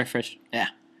refresh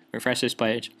this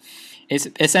page, it's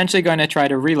essentially going to try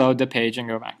to reload the page and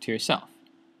go back to yourself.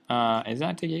 Is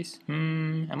that the case?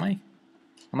 Am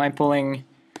I pulling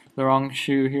the wrong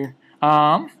shoe here?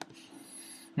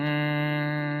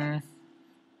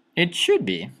 It should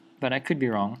be, but I could be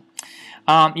wrong.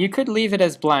 You could leave it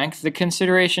as blank. The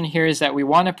consideration here is that we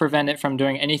want to prevent it from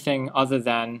doing anything other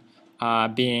than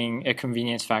being a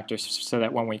convenience factor, so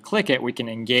that when we click it, we can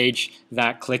engage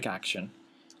that click action.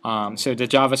 So the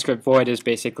JavaScript void is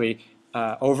basically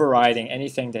overriding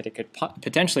anything that it could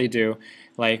potentially do,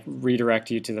 like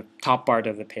redirect you to the top part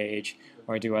of the page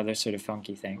or do other sort of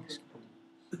funky things.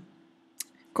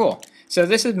 Cool. So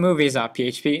this is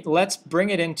movies.php. Let's bring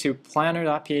it into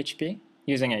planner.php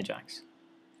using Ajax.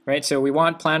 Right, so we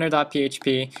want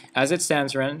planner.php as it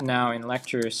stands right now in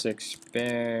lecture 6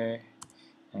 bare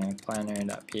and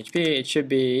planner.php. It should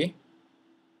be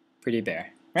pretty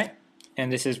bare, right?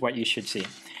 And this is what you should see.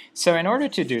 So in order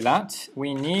to do that,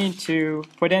 we need to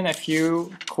put in a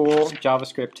few cool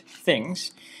JavaScript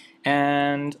things.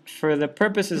 And for the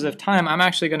purposes of time, I'm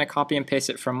actually going to copy and paste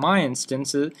it from my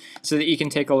instances so that you can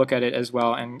take a look at it as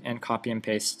well and copy and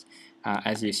paste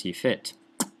as you see fit.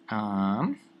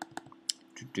 Yeah.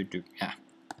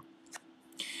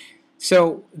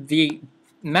 So the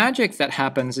magic that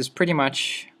happens is pretty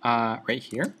much right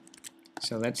here.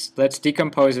 So let's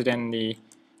decompose it in the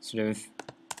sort of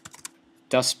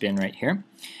dustbin right here.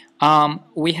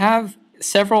 We have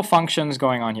several functions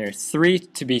going on here, 3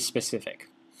 to be specific.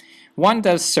 One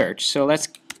does search, so let's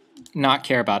not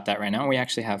care about that right now. We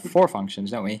actually have 4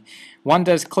 functions, don't we? One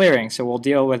does clearing, so we'll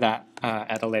deal with that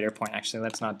at a later point. Actually,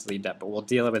 let's not delete that, but we'll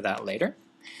deal with that later.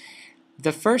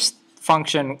 The first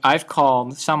function I've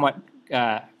called somewhat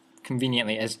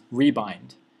conveniently as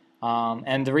rebind.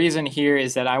 And the reason here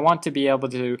is that I want to be able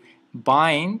to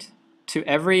bind to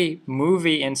every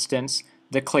movie instance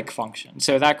the click function.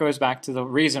 So that goes back to the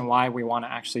reason why we want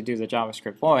to actually do the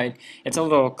JavaScript void. It's a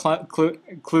little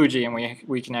kludgy and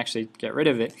we can actually get rid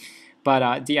of it.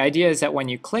 But the idea is that when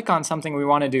you click on something, we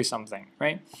want to do something,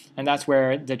 right? And that's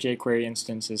where the jQuery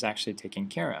instance is actually taken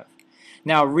care of.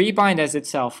 Now, rebind as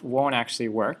itself won't actually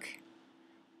work,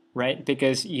 right?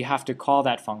 Because you have to call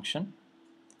that function.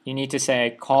 You need to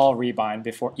say call rebind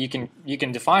before you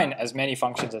can define as many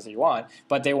functions as you want,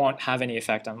 but they won't have any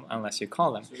effect unless you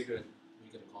call them. So you're going to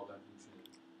make it a callback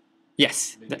function.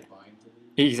 Yes. Make it bind to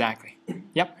the Exactly.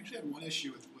 Yep. I actually had one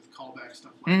issue with callback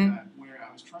stuff like that, where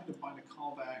I was trying to find a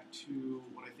callback to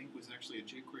what I think was actually a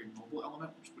jQuery mobile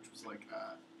element, which was like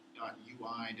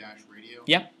 .ui-radio.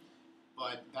 Yep.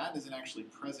 But that isn't actually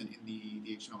present in the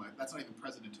HTML. That's not even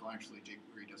present until actually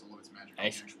jQuery does all of its magic on the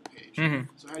actual page. application.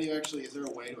 So how do you actually, is there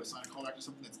a way to assign a callback to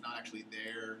something that's not actually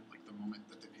there, like the moment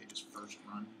that the page is first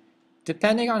run?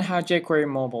 Depending on how jQuery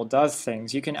Mobile does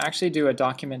things, you can actually do a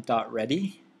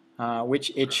document.ready,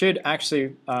 which it should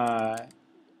actually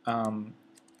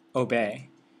obey.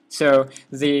 So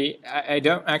I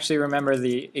don't actually remember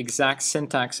the exact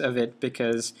syntax of it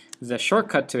because the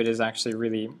shortcut to it is actually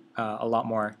really a lot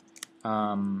more.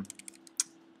 Oh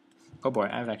boy,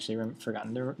 I've actually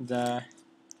forgotten the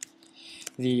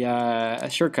shortcut. The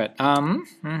shortcut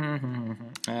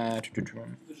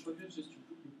is just to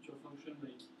put your function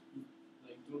like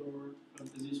dollar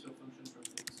parentheses your function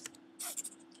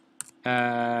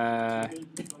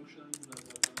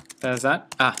Does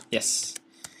that? Ah, yes.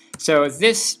 So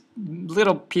this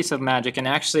little piece of magic, and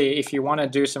actually if you want to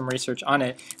do some research on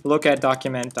it, look at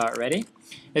document.ready.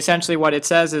 Essentially what it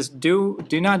says is do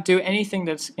not do anything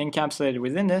that's encapsulated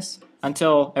within this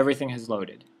until everything has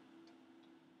loaded.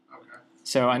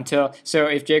 So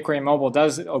if jQuery Mobile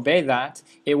does obey that,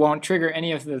 it won't trigger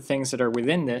any of the things that are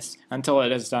within this until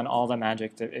it has done all the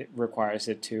magic that it requires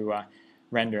it to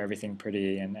render everything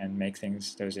pretty and make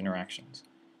those interactions.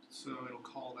 So it'll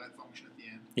call that function at the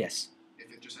end? Yes.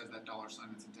 If it just has that $sign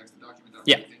that's in text, the document,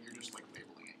 yeah. Thing, you're just like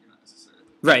labeling it. You're not necessarily.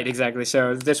 Right, exactly.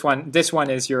 So this one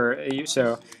is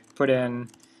so put in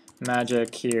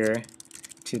magic here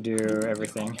to do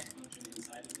everything.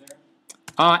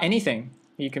 Anything.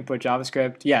 You can put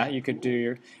JavaScript. Yeah, you could do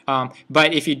your.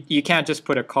 But if you can't just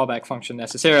put a callback function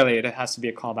necessarily. It has to be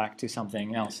a callback to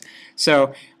something else.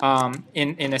 So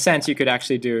in a sense, you could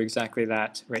actually do exactly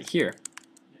that right here.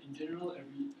 Yeah, in general,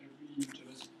 every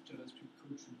JavaScript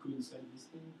code should go inside this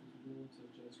thing because we don't want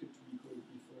JavaScript to be called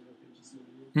before the page is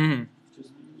loaded. Just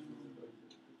because we want to avoid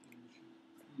the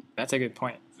issue. That's a good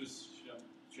point. Just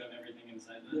shove everything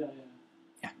inside that.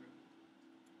 Yeah.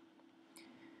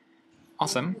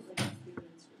 Awesome.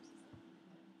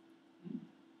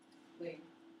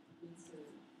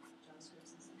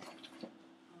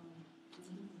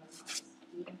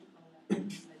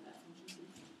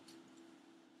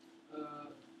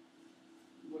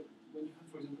 When you have,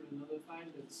 for example, another file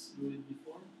that's loaded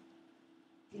before.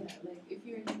 Yeah, like if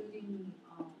you're including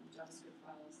JavaScript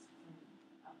files from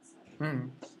outside,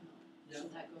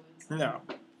 should that go inside? No.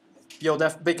 You'll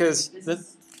because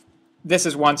this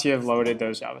is once you have loaded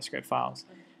those JavaScript files.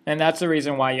 And that's the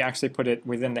reason why you actually put it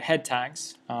within the head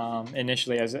tags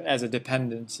initially as a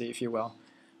dependency, if you will.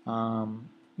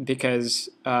 Because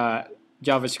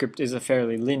JavaScript is a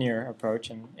fairly linear approach,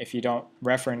 and if you don't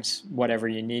reference whatever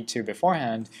you need to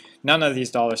beforehand, none of these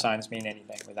 $signs mean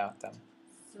anything without them.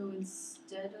 So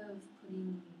instead of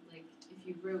putting, like, if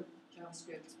you wrote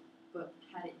JavaScript but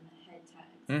had it in the head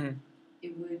tags,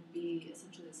 it would be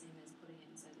essentially the same as putting it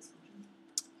inside this function?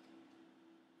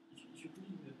 If you put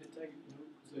it in the head tag,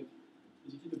 because like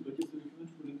basically the body of the document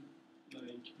wouldn't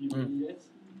like be ready yet.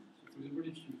 So for example,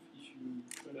 if you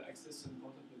try to access some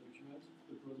part of the document,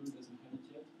 the browser doesn't have it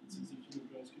yet. It's executing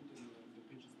JavaScript and the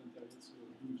page is not there yet. So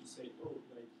you would just say, oh,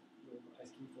 like you're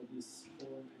asking for this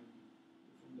form and the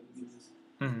form doesn't exist.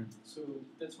 So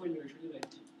that's why you actually like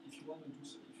if you want to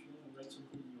write some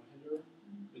code in your header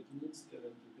that needs that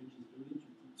the page is loaded,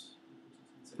 you put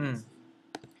it inside.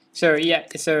 So yeah,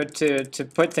 so to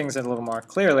put things a little more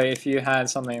clearly, if you had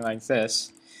something like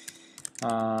this,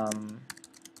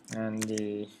 and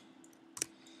the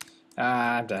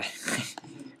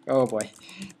oh boy,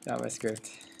 JavaScript,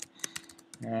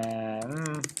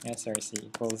 src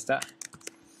equals that,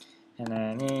 and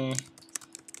then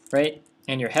right,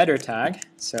 and your header tag.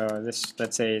 So this,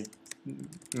 let's say,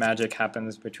 magic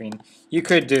happens between. You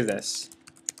could do this,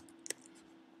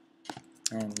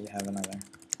 and you have another.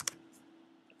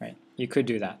 Right, you could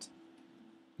do that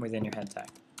within your head tag.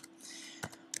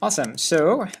 Awesome.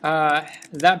 So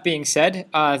that being said,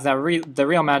 the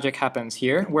real magic happens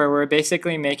here, where we're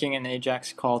basically making an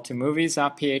AJAX call to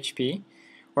movies.php.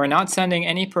 We're not sending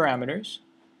any parameters,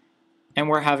 and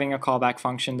we're having a callback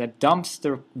function that dumps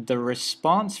the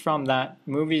response from that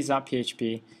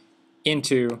movies.php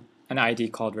into an ID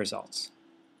called results.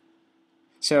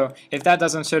 So if that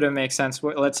doesn't sort of make sense,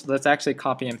 let's actually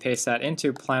copy and paste that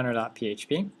into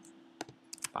planner.php.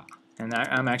 And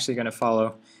I'm actually going to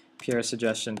follow Pierre's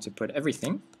suggestion to put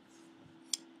everything.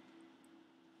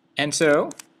 And so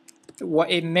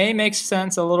it may make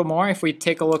sense a little more if we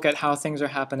take a look at how things are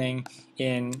happening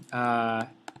in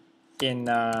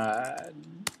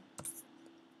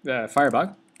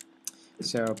Firebug.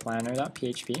 So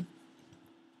planner.php.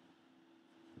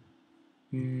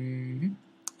 And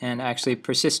actually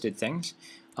persisted things.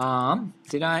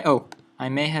 Did I? Oh, I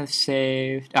may have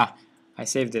saved. I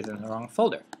saved it in the wrong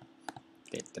folder.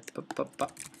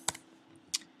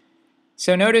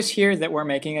 So notice here that we're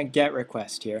making a GET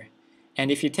request here.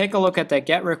 And if you take a look at that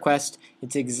GET request,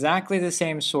 it's exactly the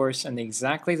same source and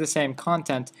exactly the same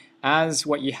content as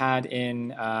what you had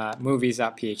in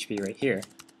movies.php right here.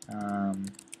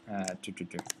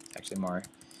 Actually more.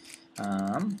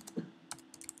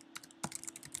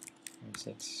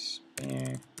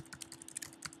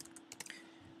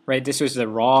 Right, this was the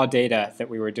raw data that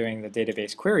we were doing the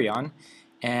database query on.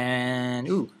 And,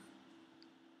 ooh,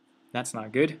 that's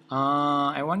not good.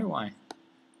 I wonder why.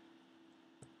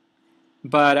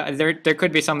 But there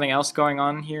could be something else going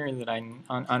on here that I'm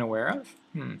unaware of.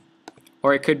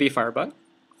 Or it could be Firebug.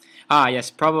 Ah, yes,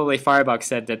 probably Firebug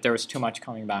said that there was too much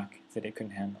coming back that it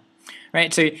couldn't handle.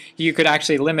 Right, so you could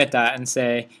actually limit that and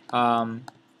say, how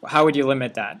would you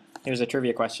limit that? Here's a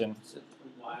trivia question. Set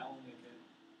a while, make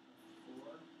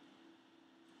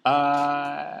it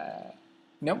 4?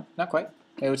 Nope, not quite.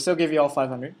 It would still give you all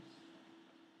 500.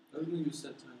 I was going to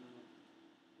set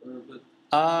timeout.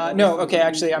 But no, okay,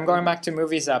 actually, I'm going back to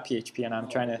movies.php and I'm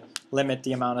trying to limit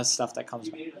the amount of stuff that comes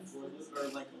You back. made it a for loop or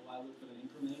like a while loop with an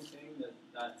incrementing thing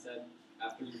that said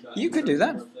after you got You could do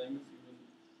that. things,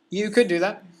 You could do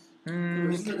that.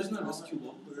 isn't there an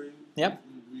SQL query? Yep.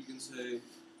 We can say,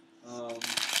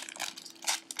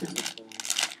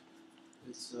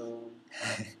 it's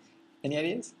Any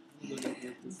ideas?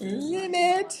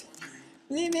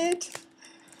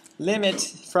 Limit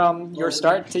from your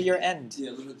start to your end.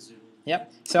 Yeah, limit 0.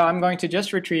 Yep. So I'm going to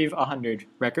just retrieve 100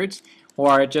 records,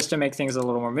 or just to make things a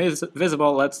little more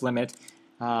visible, let's limit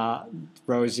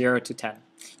rows 0 to 10.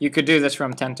 You could do this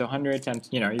from 10 to 100, 10,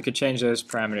 you could change those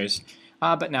parameters,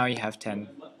 but now you have 10. And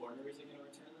what order is it going to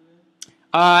return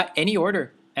them in? Any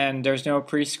order, and there's no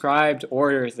prescribed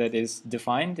order that is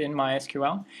defined in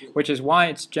MySQL, which is why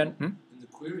it's In the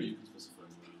query, you can specify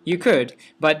order. You could,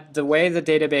 but the way the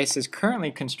database is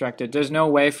currently constructed, there's no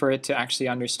way for it to actually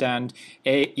understand.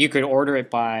 You could order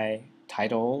it by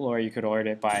title, or you could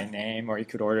order it by name, or you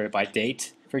could order it by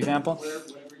date, for example. Whatever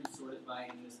you sort it by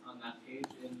on that page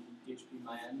in PHP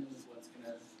MyAdmin is what's going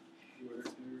to the order to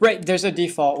be. Right, there's a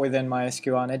default within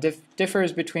MySQL, and it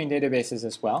differs between databases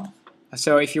as well.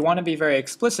 So if you want to be very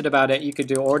explicit about it, you could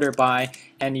do order by,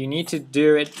 and you need to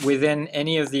do it within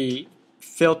any of the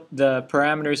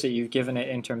parameters that you've given it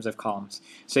in terms of columns.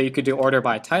 So you could do order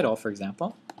by title, for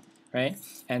example, right?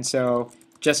 And so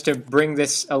just to bring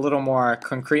this a little more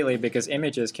concretely, because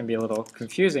images can be a little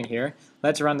confusing here,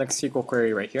 let's run the SQL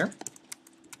query right here.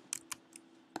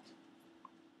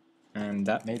 And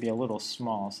that may be a little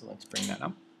small, so let's bring that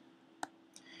up.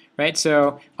 Right,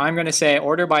 so I'm going to say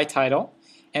order by title,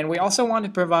 and we also want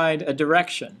to provide a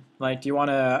direction. Like, do you want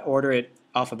to order it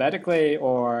alphabetically,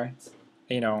 or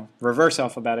reverse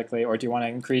alphabetically, or do you want to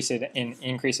increase it in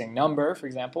increasing number, for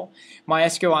example?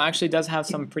 MySQL actually does have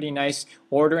some pretty nice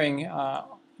ordering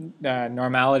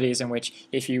normalities in which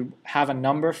if you have a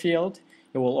number field,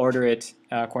 it will order it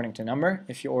according to number.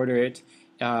 If you order it,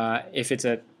 if it's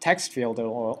a text field, it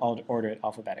will order it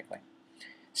alphabetically.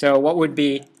 So what would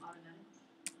be?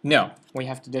 No, we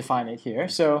have to define it here.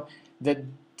 So the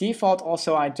default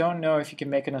also, I don't know if you can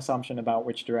make an assumption about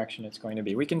which direction it's going to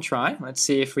be. We can try. Let's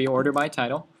see if we order by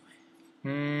title.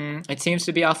 It seems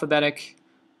to be alphabetic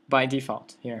by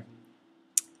default here.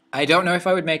 I don't know if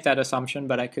I would make that assumption,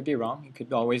 but I could be wrong. It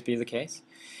could always be the case.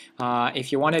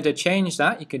 If you wanted to change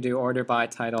that, you could do order by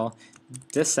title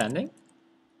descending,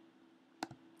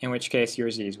 in which case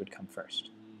your Z's would come first.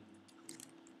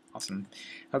 Awesome.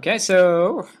 Okay,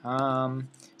 so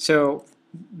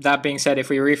that being said, if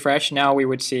we refresh, now we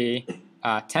would see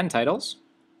 10 titles,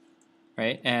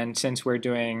 right? And since we're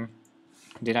doing,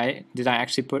 did I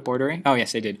actually put ordering? Oh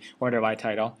yes, I did. Order by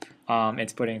title.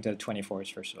 It's putting the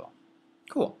 24s first of all.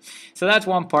 Cool. So that's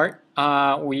one part.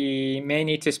 We may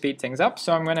need to speed things up,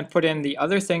 so I'm going to put in the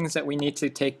other things that we need to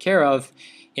take care of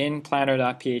in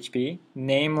planner.php,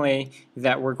 namely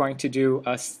that we're going to do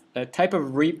a type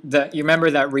of you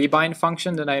remember that rebind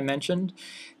function that I mentioned?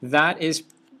 That is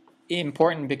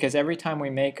important because every time we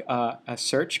make a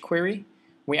search query,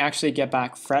 we actually get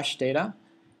back fresh data.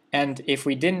 And if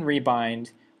we didn't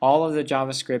rebind, all of the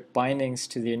JavaScript bindings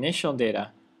to the initial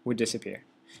data would disappear.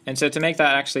 And so to make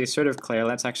that actually sort of clear,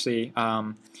 let's actually,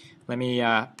 let me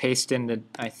paste in the,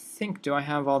 I think, do I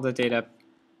have all the data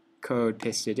code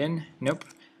pasted in? Nope.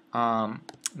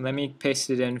 Let me paste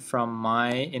it in from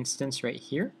my instance right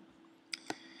here.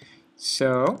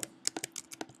 So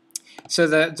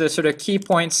the sort of key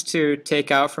points to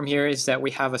take out from here is that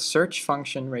we have a search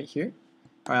function right here.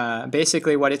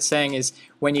 Basically what it's saying is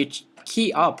when you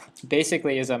key up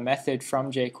basically is a method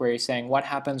from jQuery saying what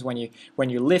happens when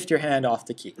you lift your hand off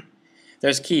the key.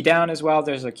 There's key down as well,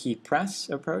 there's a key press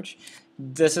approach.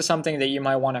 this is something that you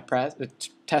might want to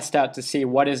test out to see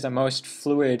what is the most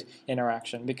fluid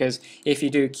interaction. Because if you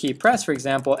do key press, for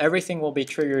example, everything will be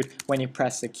triggered when you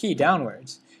press the key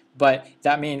downwards. But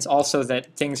that means also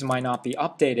that things might not be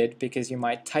updated because you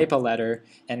might type a letter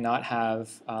and not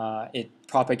have it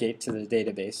propagate to the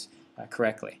database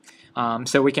correctly.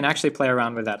 So we can actually play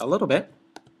around with that a little bit.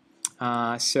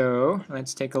 So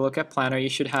let's take a look at Planner. You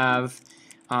should have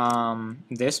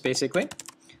this basically.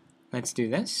 Let's do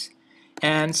this.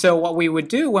 And so what we would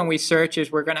do when we search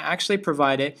is we're going to actually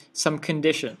provide it some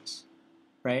conditions,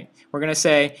 right? We're going to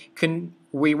say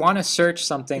we want to search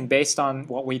something based on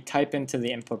what we type into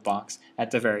the input box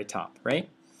at the very top, right?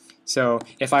 So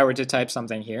if I were to type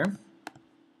something here,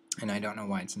 and I don't know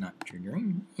why it's not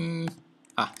triggering.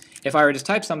 If I were to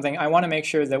type something, I want to make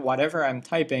sure that whatever I'm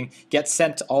typing gets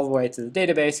sent all the way to the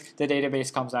database. The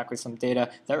database comes back with some data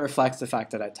that reflects the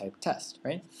fact that I typed test,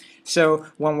 right? So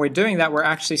when we're doing that, we're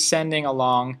actually sending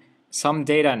along some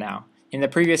data now. In the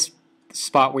previous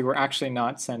spot, we were actually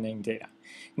not sending data.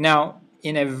 Now,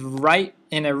 in a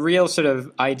real sort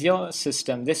of ideal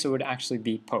system, this would actually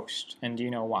be post. And do you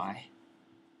know why?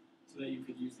 So that you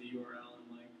could use the URL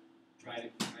and like try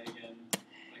again,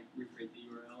 like recreate the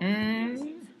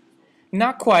URL.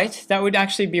 Not quite. That would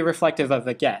actually be reflective of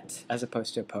a get as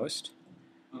opposed to a post.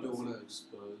 You don't want to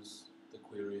expose the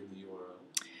query in the URL.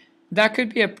 That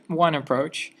could be one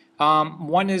approach.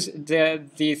 One is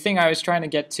the thing I was trying to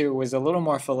get to was a little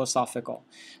more philosophical.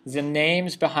 The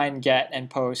names behind get and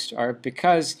post are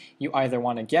because you either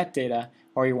want to get data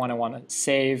or you want to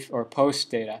save or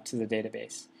post data to the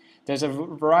database. There's a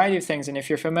variety of things, and if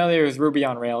you're familiar with Ruby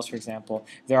on Rails, for example,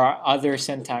 there are other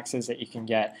syntaxes that you can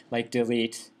get, like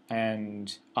delete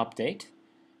and update,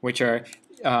 which are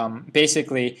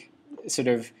basically sort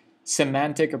of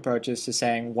semantic approaches to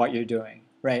saying what you're doing,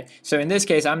 right? So in this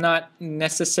case, I'm not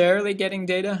necessarily getting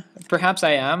data. Perhaps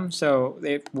I am, so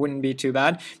it wouldn't be too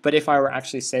bad. But if I were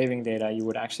actually saving data, you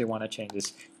would actually want to change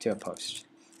this to a post,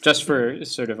 just for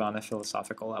sort of on a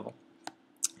philosophical level.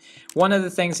 One of the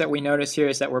things that we notice here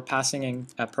is that we're passing in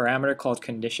a parameter called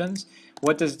conditions.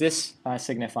 What does this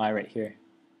signify right here?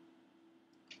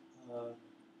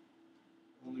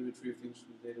 Only retrieve things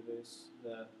from the database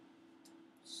that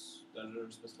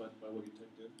are specified by what you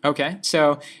typed in. Okay,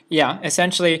 so yeah,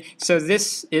 essentially, so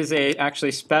this is a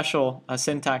actually special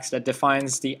syntax that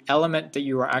defines the element that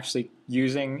you are actually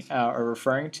using or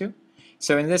referring to.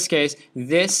 So in this case,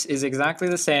 this is exactly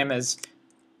the same as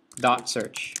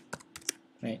 .search,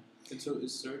 right? And so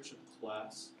is search a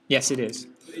class? Yes, it is.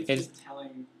 It's just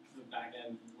telling the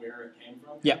backend where it came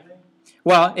from. Yeah.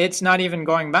 Well, it's not even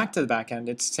going back to the backend.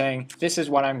 It's saying this is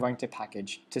what I'm going to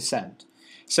package to send.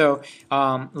 So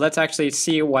let's actually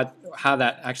see how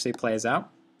that actually plays out.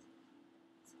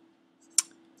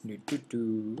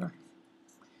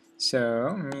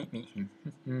 So let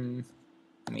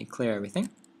me clear everything.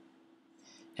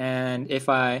 And if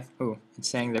it's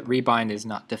saying that rebind is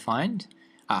not defined.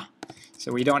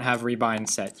 So we don't have rebind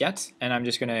set yet, and I'm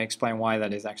just going to explain why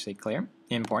that is actually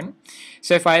important.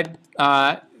 So if I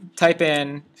type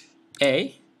in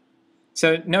A,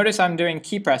 so notice I'm doing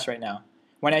key press right now.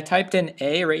 When I typed in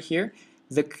A right here,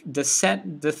 the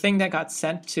thing that got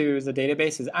sent to the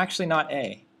database is actually not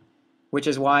A, which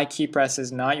is why key press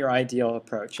is not your ideal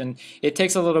approach. And it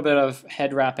takes a little bit of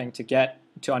head wrapping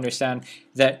to understand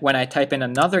that when I type in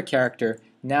another character,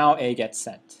 now A gets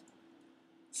sent.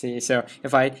 See, so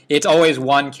it's always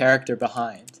one character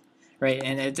behind, right?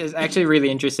 And it's actually really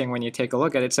interesting when you take a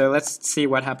look at it. So let's see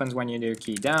what happens when you do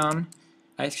key down.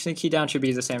 Actually, key down should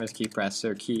be the same as key press,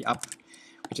 so key up,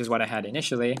 which is what I had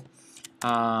initially.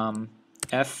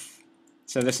 F,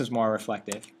 so this is more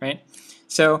reflective, right?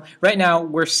 So right now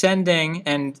we're sending,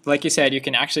 and like you said, you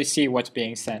can actually see what's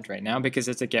being sent right now because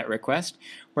it's a GET request.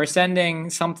 We're sending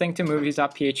something to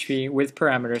movies.php with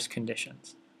parameters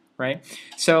conditions. Right?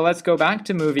 So let's go back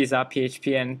to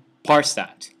movies.php and parse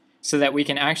that so that we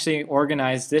can actually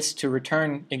organize this to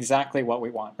return exactly what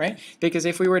we want, right? Because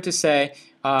if we were to say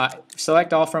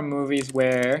select all from movies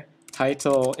where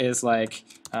title is like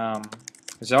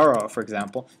Zorro, for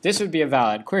example, this would be a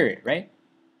valid query, right?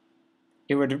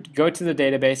 It would go to the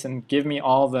database and give me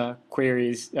all the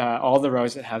queries, all the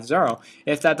rows that have Zorro.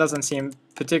 If that doesn't seem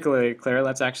particularly clear,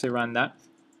 let's actually run that.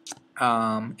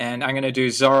 And I'm going to do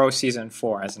Zorro Season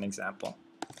 4 as an example.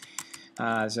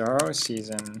 Zorro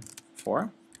Season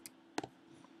 4.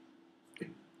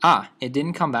 It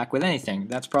didn't come back with anything.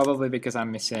 That's probably because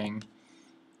I'm missing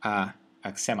a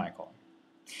semicolon.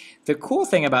 the cool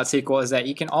thing about SQL is that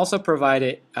you can also provide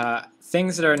it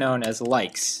things that are known as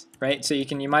likes, right? So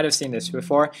you might have seen this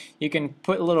before. You can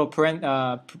put little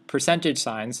percentage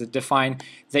signs that define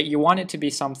that you want it to be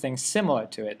something similar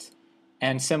to it,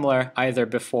 and similar either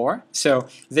before. So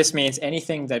this means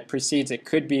anything that precedes it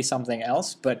could be something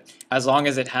else, but as long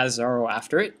as it has 0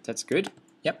 after it, that's good.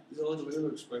 Yep. Is it like a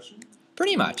regular expression?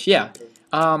 Pretty much, yeah.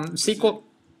 SQL.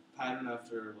 Pattern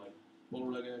after like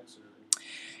lower regex or?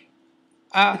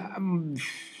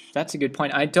 That's a good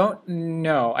point. I don't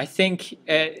know. I think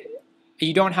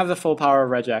you don't have the full power of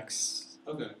regex.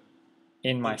 Okay.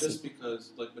 In my just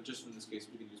because, like, but just in this case,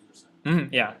 we can use percent.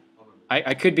 Yeah.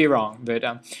 I could be wrong, but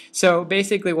so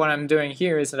basically what I'm doing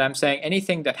here is that I'm saying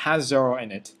anything that has 0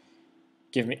 in it,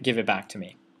 give it back to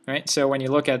me, right? So when you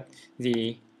look at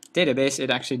the database, it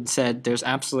actually said there's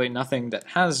absolutely nothing that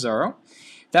has 0.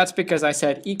 That's because I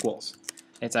said equals.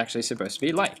 It's actually supposed to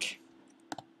be like.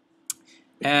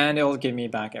 And it'll give me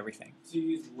back everything. So you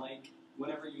use like,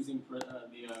 whenever using the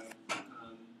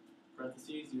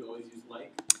parentheses, you always use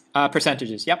like?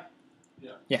 Percentages, yep.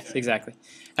 Yeah. Yes, okay. exactly.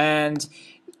 And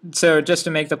so just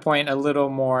to make the point a little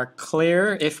more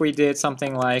clear, if we did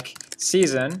something like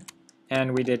season,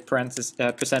 and we did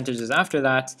percentages after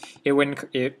that, it wouldn't.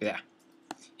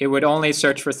 It would only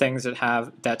search for things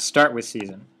that start with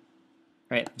season,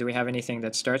 right? Do we have anything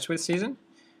that starts with season?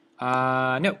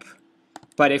 Nope.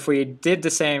 But if we did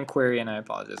the same query, and I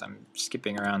apologize, I'm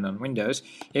skipping around on Windows.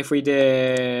 If we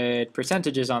did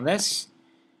percentages on this,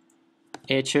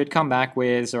 it should come back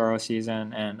with 0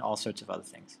 season and all sorts of other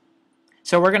things.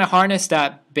 So we're going to harness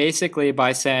that basically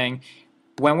by saying,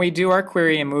 when we do our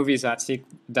query in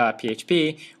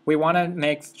movies.php, we want to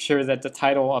make sure that the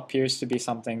title appears to be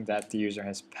something that the user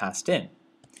has passed in,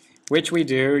 which we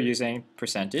do using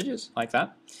percentages like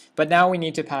that. But now we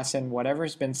need to pass in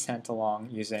whatever's been sent along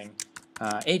using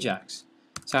Ajax.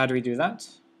 So how do we do that?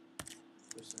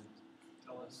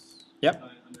 Tell us. Yep.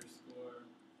 Underscore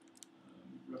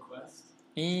request.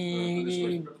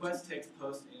 Request text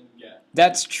post and get.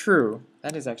 That's true.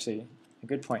 That is actually a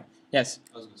good point. Yes.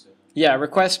 I was gonna say that. Yeah,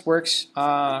 request works. We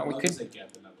could say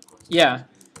get, but not request. Yeah.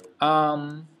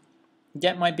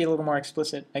 Get might be a little more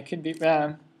explicit. I could be.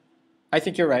 I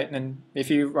think you're right. And if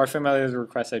you are familiar with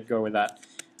request, I'd go with that.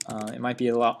 It might be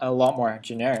a lot more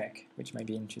generic, which might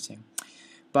be interesting.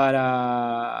 But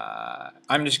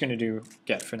I'm just going to do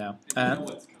get for now.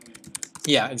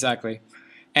 Yeah, exactly.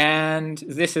 And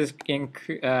this is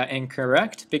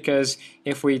incorrect because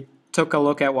if we took a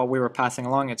look at what we were passing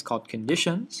along, it's called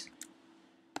conditions.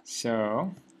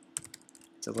 So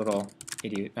it's a little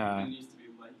idiot. It needs to be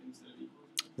like instead of equal.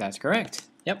 That's correct.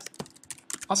 Yep.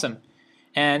 Awesome.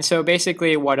 And so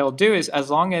basically what it'll do is, as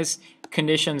long as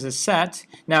conditions is set,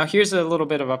 now here's a little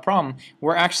bit of a problem.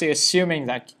 We're actually assuming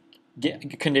that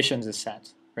conditions is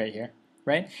set right here,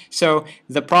 right? So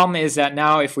the problem is that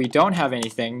now if we don't have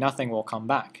anything, nothing will come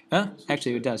back.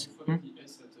 Actually, it does.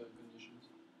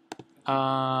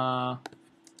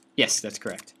 Yes, that's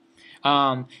correct.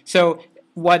 So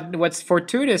what's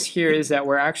fortuitous here is that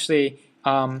we're actually,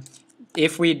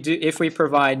 if we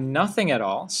provide nothing at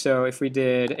all, so if we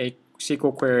did a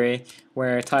SQL query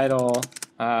where title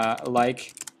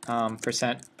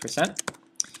percent,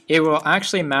 it will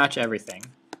actually match everything,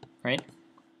 right? It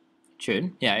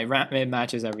should, yeah, it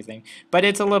matches everything. But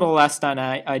it's a little less than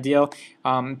ideal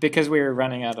because we're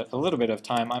running out a little bit of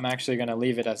time. I'm actually going to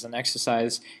leave it as an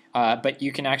exercise, but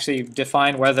you can actually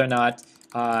define whether or not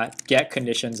get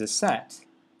conditions is set.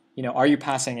 You know, are you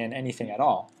passing in anything at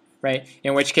all, right?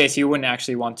 In which case you wouldn't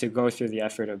actually want to go through the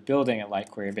effort of building a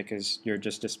like query because you're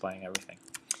just displaying everything.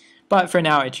 But for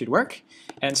now it should work.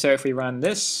 And so if we run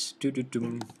this,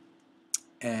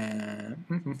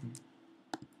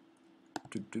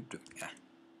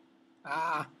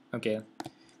 okay,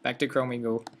 back to Chrome we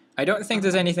go. I don't think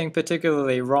there's anything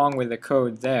particularly wrong with the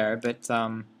code there, but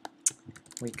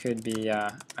we could be,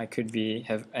 I could be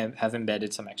have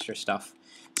embedded some extra stuff.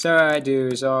 So I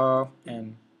do so,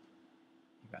 and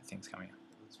you've got things coming up.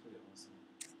 That's pretty awesome.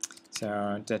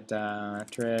 So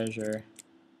treasure.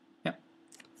 Yep.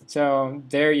 So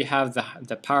there you have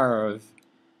the power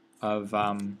of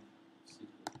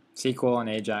SQL and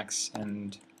Ajax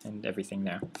and everything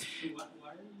there. Why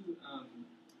are you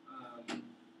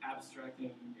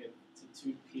abstracting it to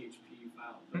two PHP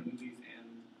files, the movies and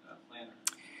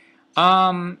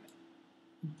planner?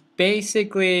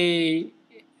 Basically,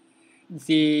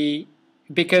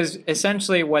 because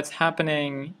essentially what's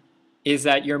happening is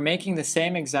that you're making the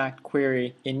same exact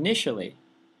query initially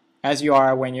as you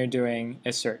are when you're doing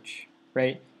a search,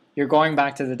 right? you're going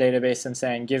back to the database and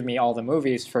saying, give me all the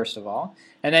movies first of all.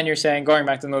 And then you're saying, going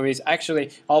back to the movies,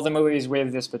 actually all the movies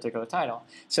with this particular title.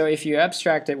 So if you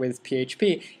abstract it with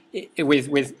PHP,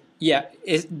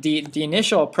 the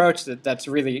initial approach that's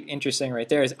really interesting right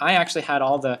there is I actually had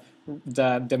all the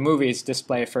movies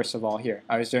display first of all here.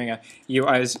 I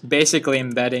was basically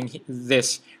embedding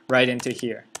this right into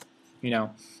here, you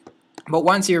know. But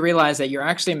once you realize that you're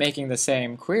actually making the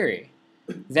same query,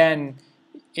 then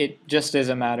it just is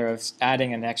a matter of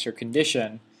adding an extra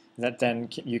condition that then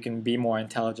you can be more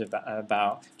intelligent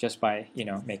about just by, you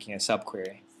know, making a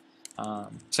subquery.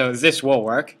 So this will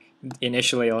work.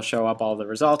 Initially, it'll show up all the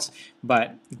results,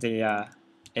 but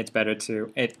it's better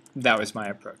to that was my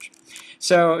approach.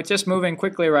 So just moving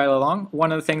quickly right along,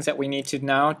 one of the things that we need to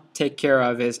now take care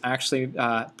of is actually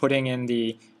putting in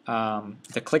the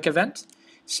click event.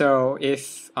 So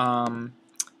if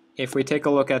we take a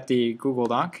look at the Google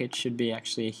Doc, it should be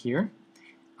actually here.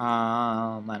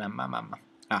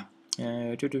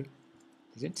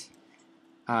 Is it?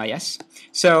 Yes.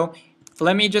 So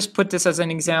let me just put this as an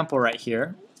example right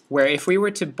here, where if we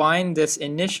were to bind this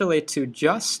initially to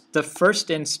just the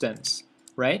first instance,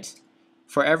 right?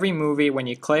 For every movie, when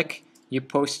you click, you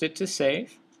post it to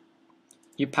save.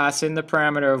 You pass in the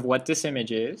parameter of what this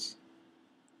image is,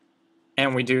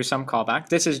 and we do some callback.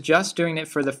 This is just doing it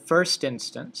for the first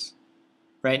instance,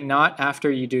 right? Not after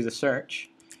you do the search.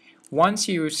 Once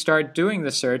you start doing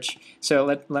the search, so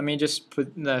let me just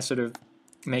put sort of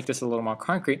make this a little more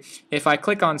concrete. If I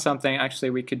click on something, actually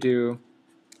we could do,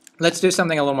 let's do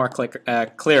something a little more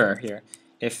clearer here.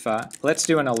 Let's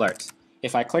do an alert.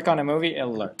 If I click on a movie, it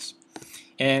alerts.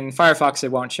 In Firefox,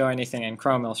 it won't show anything. In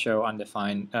Chrome, it'll show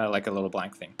undefined, like a little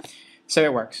blank thing. So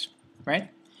it works, right?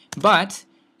 But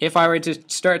if I were to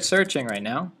start searching right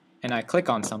now, and I click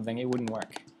on something, it wouldn't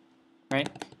work, right?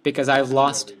 Because I've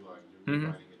lost.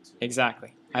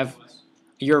 Exactly. I've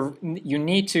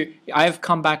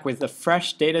come back with a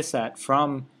fresh data set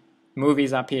from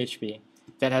movies.php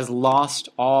that has lost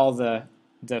all the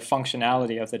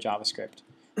functionality of the JavaScript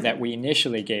that we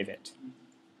initially gave it.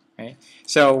 Right?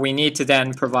 So we need to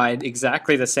then provide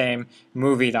exactly the same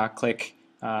movie.click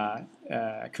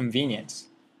convenience,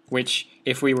 which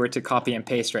if we were to copy and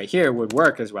paste right here would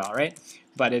work as well, right?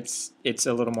 But it's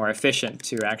a little more efficient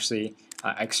to actually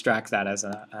extract that as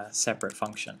a separate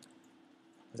function.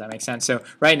 Does that make sense? So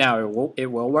right now it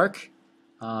will work.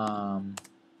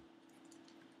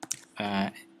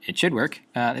 It should work.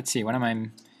 Let's see. What am I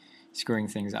screwing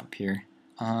things up here?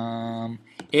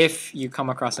 If you come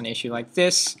across an issue like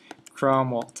this,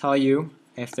 Chrome will tell you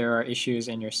if there are issues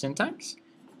in your syntax.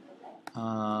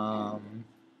 And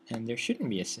there shouldn't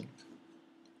be a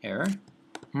error.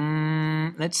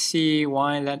 Let's see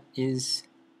why that is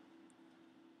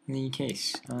the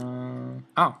case.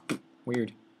 Oh,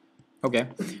 weird. Okay.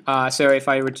 So if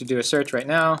I were to do a search right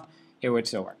now, it would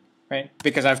still work, right?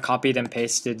 Because I've copied and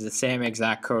pasted the same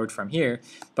exact code from here.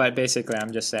 But basically,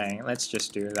 I'm just saying, let's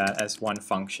just do that as one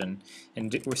function.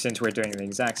 And since we're doing the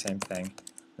exact same thing,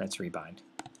 let's rebind.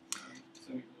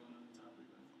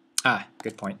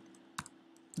 Good point.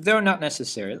 Though not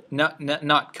necessary,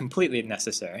 not completely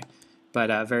necessary,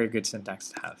 but very good syntax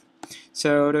to have.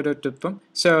 So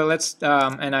let's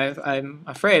and I'm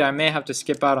afraid I may have to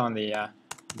skip out on the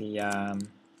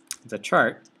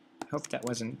chart. I hope that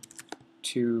wasn't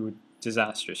too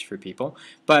disastrous for people.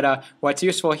 But what's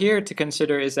useful here to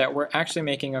consider is that we're actually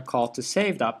making a call to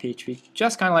save.php,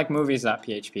 just kind of like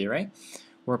movies.php, right?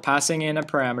 We're passing in a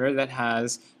parameter that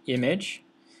has image.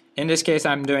 In this case,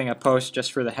 I'm doing a post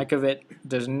just for the heck of it.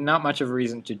 There's not much of a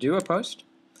reason to do a post,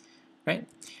 right?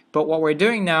 But what we're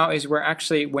doing now is we're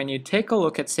actually, when you take a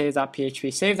look at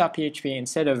save.php,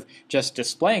 instead of just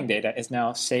displaying data, is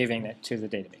now saving it to the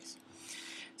database.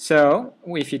 So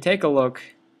if you take a look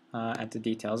at the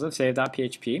details of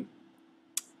save.php,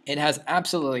 it has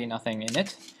absolutely nothing in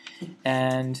it.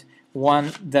 And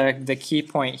the key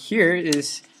point here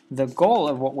is the goal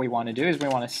of what we want to do is we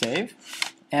want to save.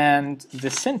 And the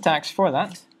syntax for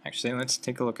that, actually let's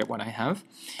take a look at what I have,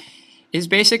 is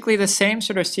basically the same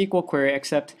sort of SQL query,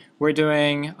 except we're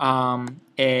doing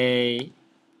a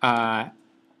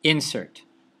insert,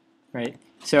 right?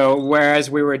 So whereas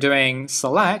we were doing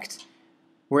select,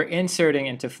 we're inserting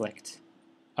into flicked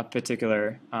a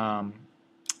particular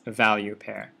value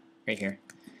pair right here.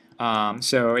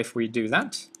 So if we do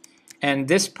that, and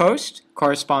this post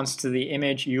corresponds to the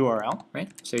image URL, right?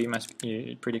 So you must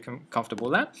be pretty comfortable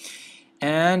with that.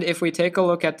 And if we take a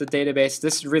look at the database,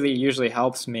 this really usually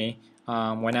helps me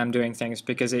when I'm doing things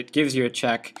because it gives you a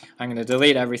check. I'm going to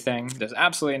delete everything. There's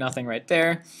absolutely nothing right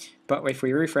there. But if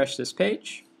we refresh this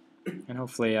page, and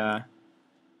hopefully,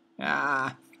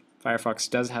 Firefox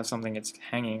does have something it's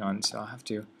hanging on, so I'll have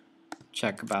to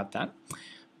check about that.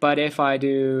 But if I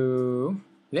do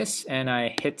this and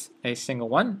I hit a single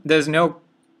one, there's no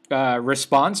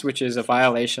response, which is a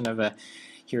violation of a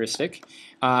heuristic.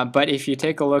 But if you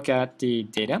take a look at the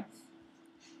data,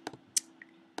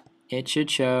 it should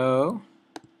show,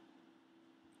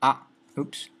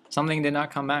 oops, something did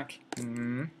not come back.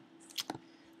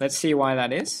 Let's see why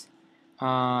that is.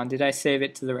 Did I save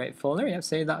it to the right folder? Yep,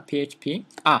 save.php.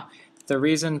 The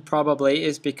reason probably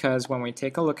is because when we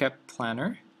take a look at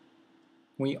Planner,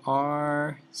 we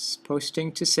are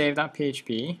posting to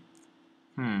save.php.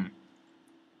 And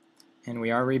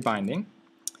we are rebinding.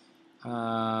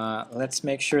 Let's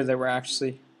make sure that we're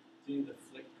actually... Do you need the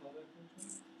flick callback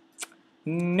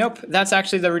function? Nope, that's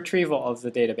actually the retrieval of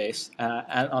the database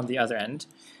on the other end.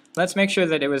 Let's make sure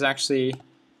that it was actually...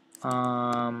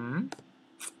 let's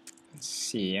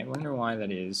see, I wonder why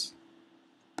that is.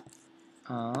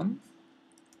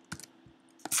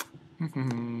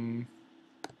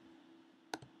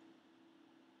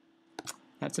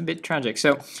 That's a bit tragic.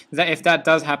 So if that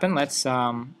does happen, let's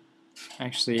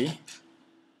actually...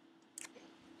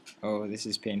 Oh, this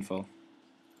is painful.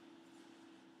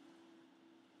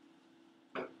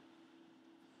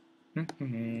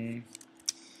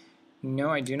 No,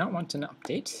 I do not want an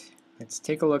update. Let's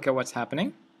take a look at what's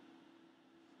happening.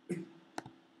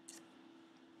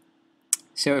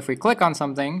 So if we click on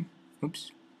something,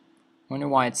 oops, wonder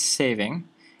why it's saving.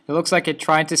 It looks like it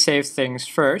tried to save things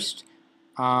first.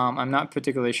 I'm not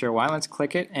particularly sure why. Let's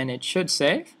click it and it should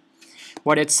save.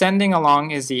 What it's sending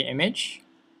along is the image,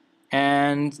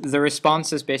 and the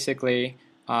response is basically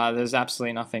there's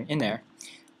absolutely nothing in there.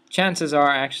 Chances are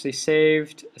I actually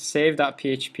saved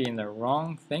save.php in the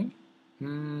wrong thing.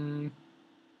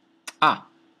 I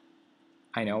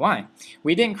know why.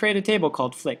 We didn't create a table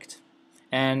called flicked,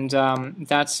 and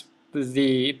that's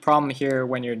the problem here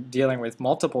when you're dealing with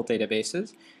multiple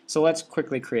databases. So let's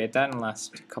quickly create that in the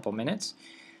last couple minutes.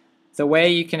 The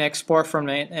way you can export from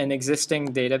an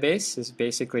existing database is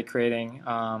basically creating,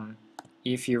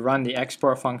 if you run the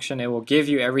export function, it will give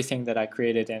you everything that I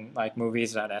created in like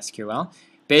movies.sql.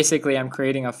 Basically, I'm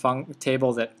creating a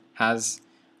table that has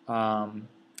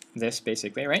this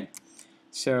basically, right?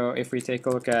 So if we take a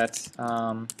look at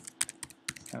 .org,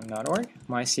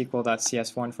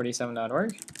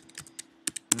 mysql.cs147.org.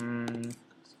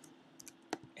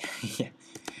 Yeah.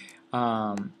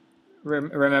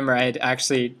 Remember, I had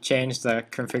actually changed the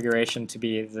configuration to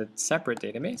be the separate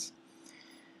database.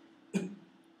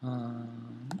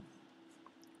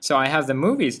 So I have the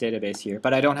movies database here,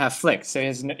 but I don't have flicked, so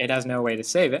it has no way to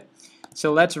save it.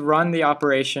 So let's run the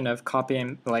operation of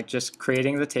copying, like just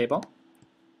creating the table.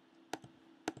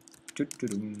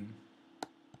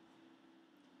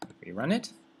 We run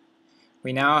it.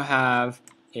 We now have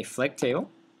a flicked table.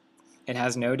 It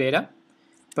has no data,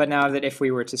 but now that if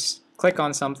we were to click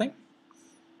on something,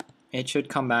 it should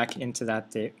come back into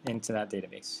that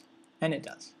database, and it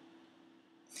does.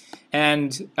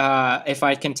 And if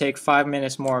I can take 5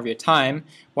 minutes more of your time,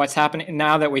 what's happening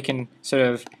now that we can sort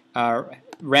of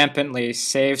rampantly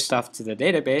save stuff to the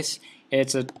database,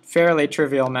 it's a fairly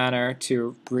trivial manner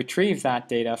to retrieve that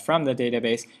data from the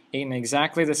database in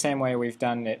exactly the same way we've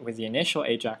done it with the initial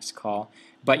AJAX call,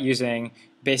 but using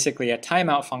basically a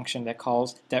timeout function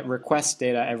that requests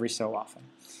data every so often.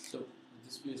 So would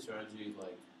this be a strategy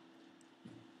like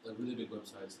really big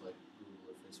websites like Google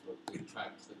or Facebook, they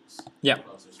track clicks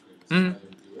across their screen? Is that how they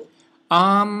would do it?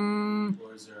 Or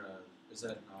is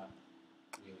that not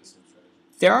really some strategy?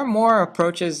 There are more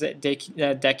approaches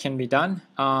that can be done,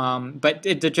 but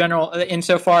the general,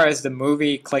 insofar as the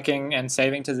movie clicking and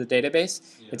saving to the database,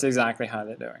 it's exactly how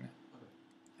they're doing it.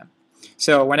 Yeah.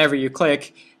 So whenever you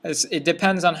click, it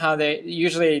depends on how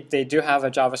usually they do have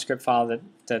a JavaScript file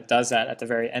that does that at the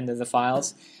very end of the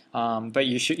files, but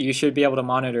you should be able to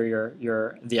monitor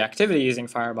the activity using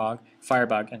Firebug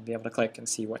and be able to click and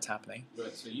see what's happening.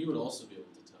 Right. So you would also be able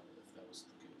to tell if that was the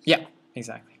case. Yeah.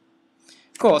 Exactly.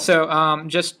 Cool. So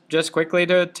just quickly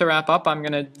to wrap up, I'm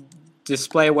going to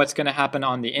display what's going to happen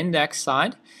on the index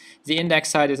side. The index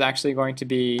side is actually going to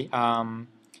be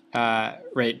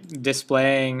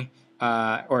displaying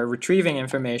or retrieving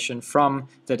information from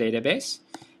the database,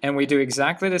 and we do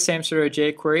exactly the same sort of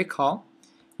jQuery call,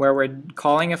 where we're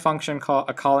calling a function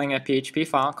calling a PHP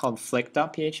file called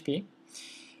flick.php.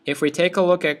 If we take a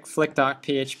look at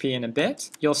flick.php in a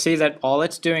bit, you'll see that all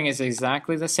it's doing is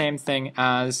exactly the same thing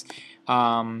as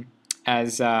the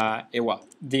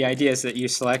idea is that you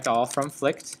select all from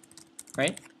flicked,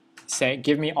 right? Say,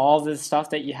 give me all the stuff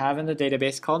that you have in the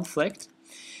database called flicked.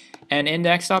 And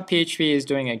index.php is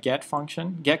doing a get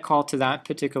function, get call to that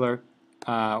particular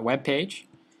web page.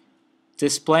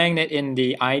 displaying it in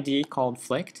the ID called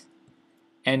flicked,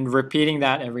 and repeating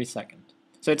that every second.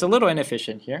 So it's a little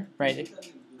inefficient here, right?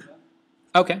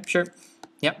 Okay, sure.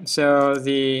 Yep. So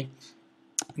the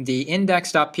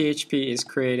index.php is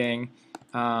creating,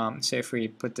 say if we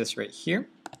put this right here,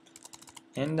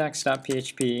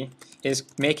 index.php is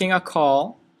making a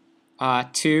call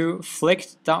to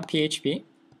flicked.php.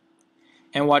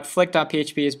 And what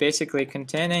flicked.php is basically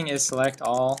containing is select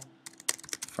all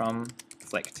from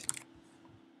flicked.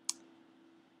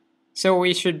 So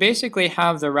we should basically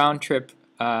have the round trip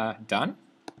done.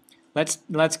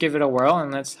 Let's give it a whirl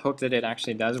and let's hope that it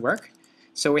actually does work.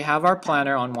 So we have our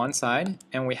planner on one side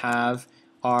and we have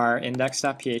our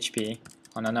index.php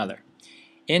on another.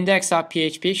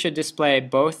 Index.php should display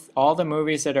both all the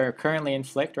movies that are currently in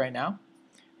flicked right now,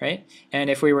 right? And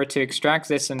if we were to extract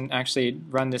this and actually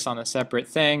run this on a separate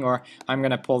thing, or I'm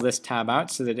going to pull this tab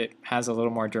out so that it has a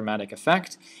little more dramatic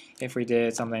effect. If we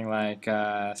did something like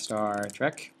Star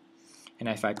Trek, and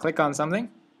if I click on something,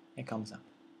 it comes up.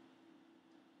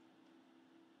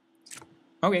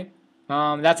 Okay,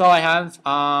 that's all I have.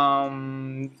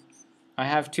 I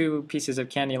have 2 pieces of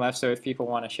candy left, so if people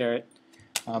want to share it,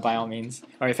 by all means.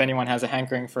 Or if anyone has a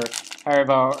hankering for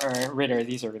Haribo or Ritter,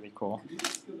 these are really cool. Could you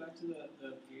just go back to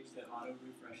the page that auto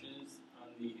refreshes on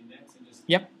the index and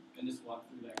just walk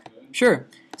through that code? Sure.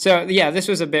 So yeah, this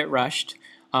was a bit rushed.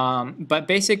 But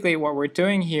basically what we're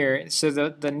doing here, so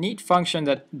the neat function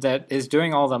that is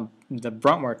doing all the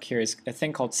brunt work here is a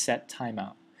thing called set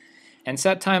timeout. And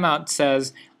set timeout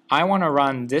says, I want to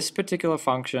run this particular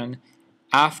function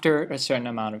after a certain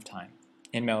amount of time,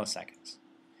 in milliseconds.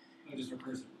 Oh, just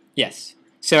recursively? Yes.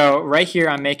 So right here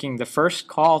I'm making the first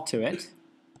call to it,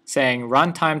 saying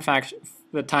run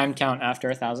the time count after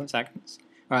 1,000 seconds,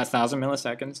 or 1,000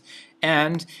 milliseconds.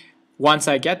 And once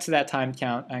I get to that time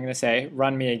count, I'm going to say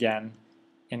run me again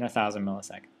in 1,000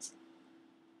 milliseconds.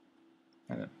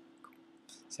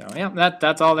 So yeah,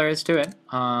 that's all there is to it.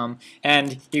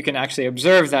 And you can actually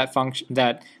observe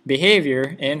that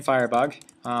behavior in Firebug,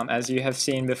 as you have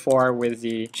seen before with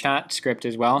the chat script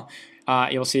as well.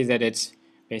 You'll see that it's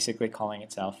basically calling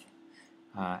itself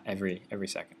every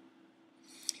second.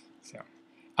 So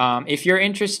if you're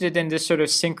interested in this sort of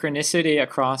synchronicity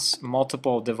across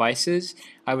multiple devices,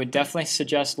 I would definitely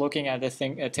suggest looking at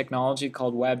a technology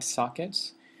called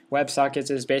WebSockets. WebSockets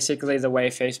is basically the way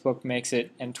Facebook makes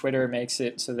it and Twitter makes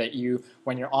it so that you,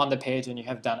 when you're on the page and you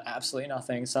have done absolutely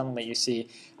nothing, suddenly you see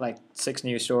like 6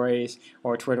 new stories,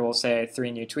 or Twitter will say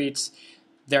 3 new tweets.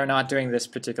 They're not doing this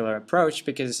particular approach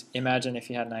because imagine if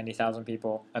you had 90,000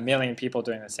 people, 1 million people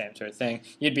doing the same sort of thing,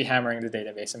 you'd be hammering the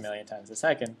database 1 million times a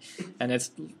second, and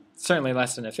it's certainly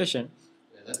less than efficient.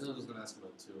 Yeah, that's what I was going to ask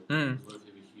about too. What if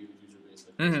you have a huge user base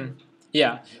like Facebook?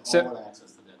 Yeah. So all want to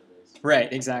access the database.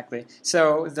 Right, exactly.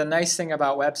 So the nice thing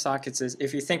about WebSockets is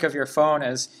if you think of your phone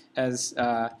as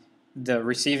the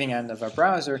receiving end of a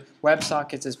browser,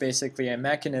 WebSockets is basically a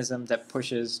mechanism that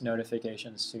pushes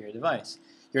notifications to your device.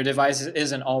 Your device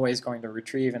isn't always going to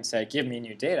retrieve and say, "Give me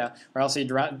new data," or else you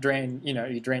drain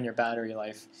your battery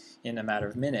life in a matter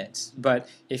of minutes. But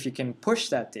if you can push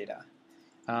that data,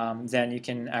 then you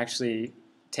can actually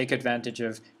take advantage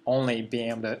of only being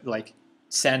able to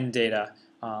send data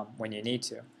when you need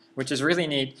to, which is really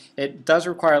neat. It does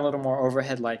require a little more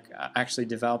overhead, like actually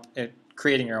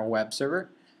creating your own web server,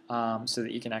 so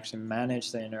that you can actually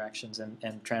manage the interactions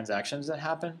and transactions that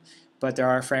happen. But there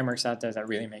are frameworks out there that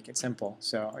really make it simple.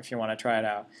 So if you want to try it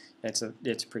out,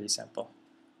 it's pretty simple.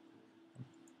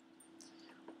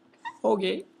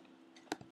 Okay.